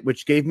said it,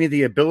 which gave me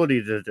the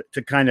ability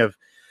to kind of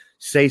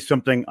say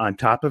something on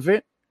top of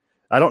it.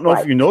 I don't know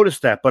if you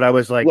noticed that, but I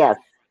was like, yes.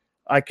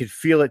 I could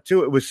feel it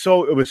too. It was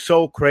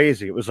so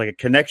crazy. It was like a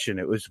connection.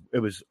 It was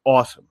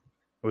awesome.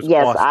 It was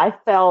yes, awesome. I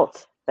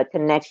felt the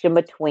connection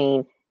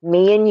between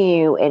me and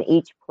you and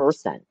each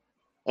person.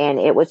 And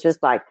it was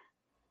just like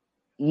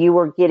you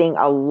were getting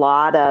a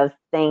lot of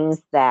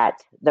things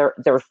that their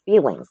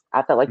feelings.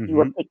 I felt like you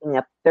were picking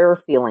up their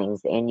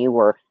feelings and you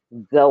were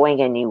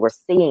going and you were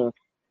seeing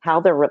how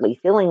they're really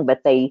feeling.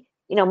 But they,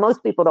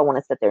 most people don't want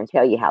to sit there and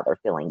tell you how they're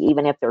feeling,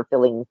 even if they're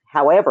feeling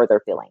however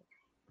they're feeling.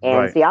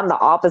 And see, I'm the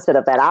opposite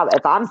of that.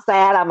 If I'm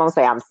sad, I'm going to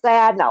say I'm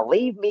sad. Now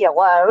leave me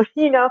alone,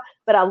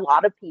 But a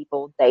lot of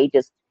people, they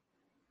just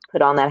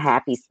put on that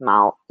happy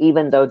smile,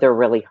 even though they're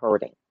really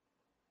hurting.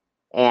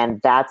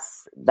 And that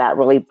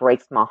really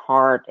breaks my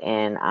heart.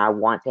 And I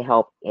want to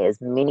help as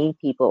many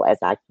people as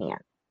I can.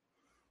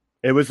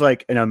 It was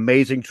like an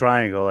amazing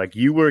triangle. Like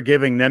you were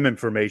giving them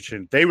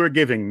information. They were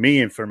giving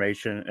me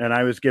information and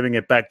I was giving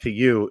it back to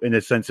you in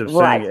the sense of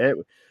saying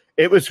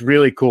it was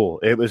really cool.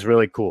 It was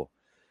really cool.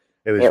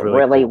 It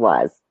really cool.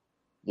 Was.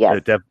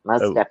 Yes,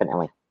 most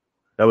definitely.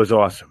 That was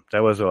awesome.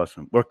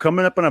 We're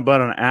coming up in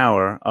about an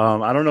hour.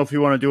 I don't know if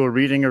you want to do a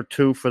reading or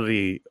two for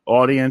the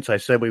audience. I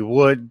said we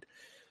would.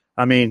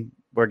 I mean,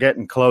 we're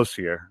getting close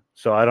here,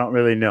 so I don't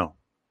really know.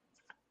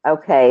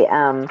 Okay.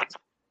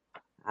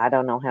 I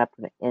don't know how to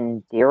put it.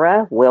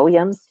 Indira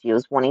Williams. She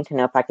was wanting to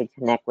know if I could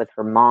connect with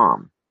her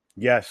mom.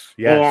 Yes.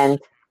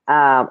 And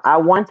I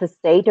want to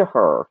say to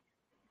her,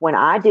 when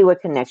I do a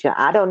connection,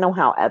 I don't know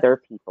how other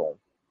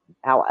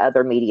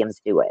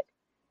mediums do it.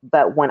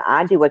 But when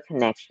I do a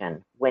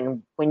connection,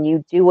 when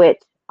you do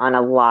it on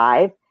a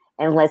live,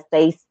 unless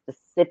they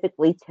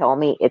specifically tell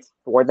me it's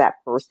for that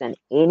person,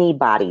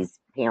 anybody's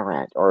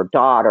parent or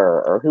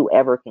daughter or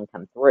whoever can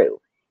come through,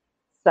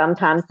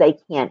 sometimes they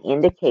can't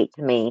indicate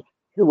to me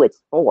who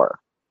it's for.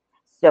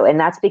 So, and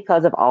that's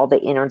because of all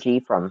the energy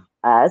from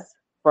us,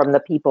 from the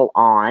people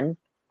on.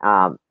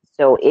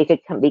 So it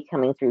could be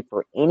coming through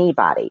for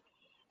anybody.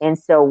 And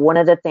so one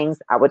of the things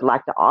I would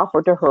like to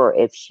offer to her,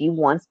 if she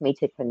wants me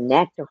to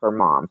connect to her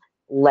mom,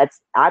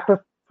 I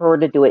prefer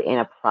to do it in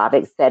a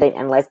private setting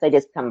unless they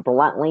just come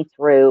bluntly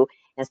through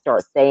and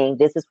start saying,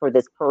 this is for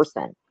this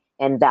person.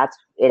 And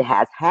it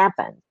has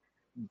happened.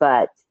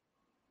 But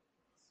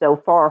so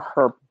far,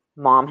 her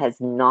mom has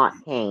not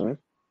came.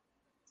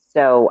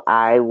 So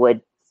I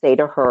would say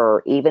to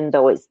her, even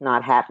though it's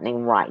not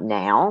happening right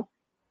now,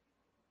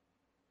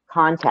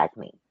 contact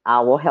me. I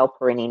will help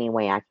her in any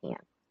way I can.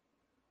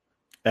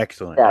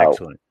 Excellent.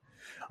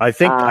 I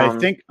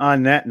think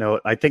on that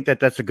note, I think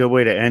that's a good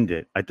way to end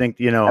it. I think,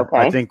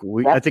 I think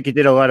you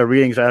did a lot of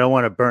readings. I don't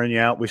want to burn you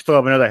out. We still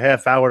have another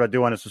half hour to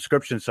do on the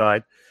subscription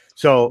side.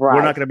 So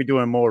we're not going to be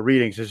doing more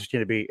readings. This is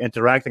going to be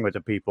interacting with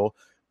the people,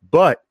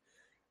 but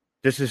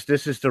this is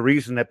the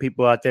reason that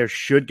people out there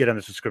should get on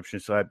the subscription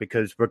side,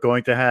 because we're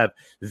going to have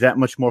that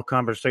much more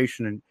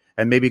conversation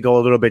and maybe go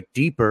a little bit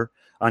deeper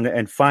on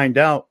and find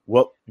out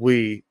what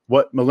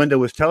Melinda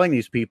was telling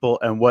these people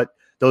and what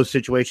those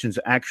situations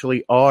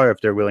actually are, if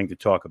they're willing to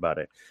talk about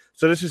it.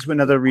 So this is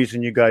another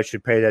reason you guys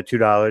should pay that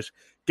 $2.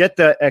 Get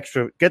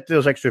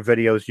those extra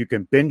videos. You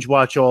can binge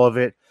watch all of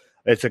it.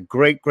 It's a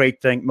great,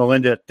 great thing.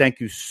 Melinda, thank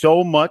you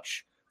so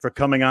much for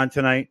coming on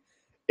tonight.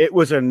 It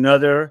was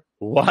another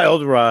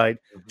wild ride,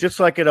 just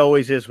like it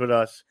always is with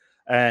us.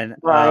 And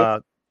you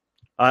have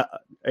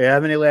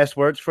any last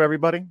words for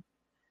everybody?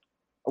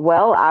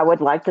 Well, I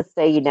would like to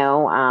say,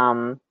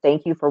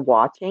 thank you for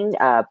watching.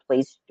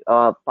 Please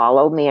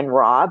follow me and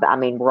Rob. I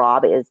mean,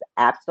 Rob is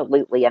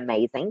absolutely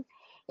amazing.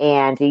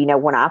 And,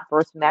 when I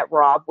first met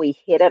Rob, we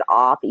hit it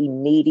off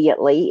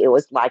immediately. It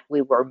was like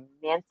we were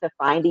meant to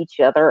find each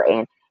other.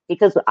 And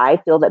because I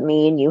feel that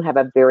me and you have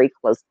a very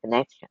close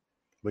connection.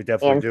 We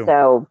definitely do.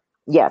 So,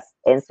 yes.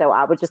 And so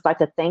I would just like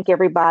to thank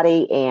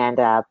everybody, and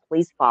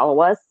please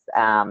follow us.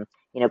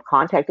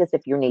 Contact us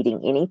if you're needing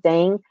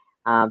anything.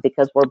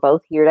 Because we're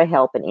both here to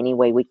help in any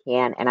way we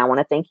can. And I want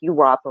to thank you,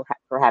 Rob,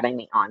 for having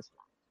me on tonight.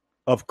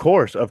 Of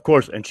course.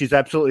 And she's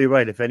absolutely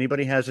right. If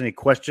anybody has any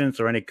questions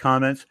or any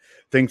comments,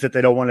 things that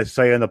they don't want to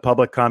say in the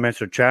public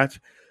comments or chats,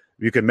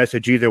 you can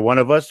message either one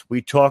of us.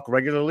 We talk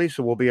regularly,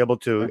 so we'll be able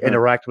to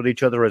interact with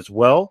each other as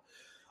well.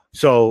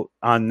 So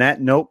on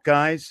that note,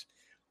 guys,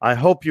 I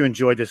hope you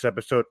enjoyed this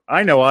episode.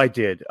 I know I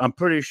did. I'm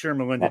pretty sure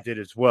Melinda did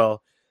as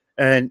well.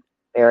 And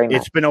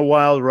it's been a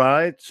wild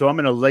ride, so I'm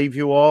going to leave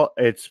you all.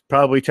 It's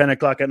probably 10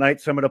 o'clock at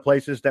night, some of the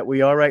places that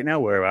we are right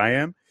now, where I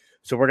am.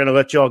 So we're going to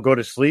let you all go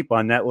to sleep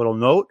on that little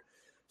note.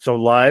 So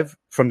live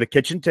from the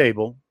kitchen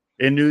table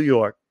in New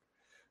York,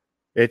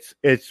 it's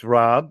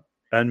Rob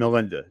and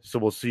Melinda. So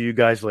we'll see you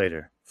guys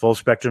later. Full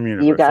Spectrum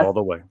Universe all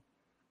the way.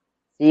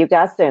 See you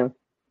guys soon.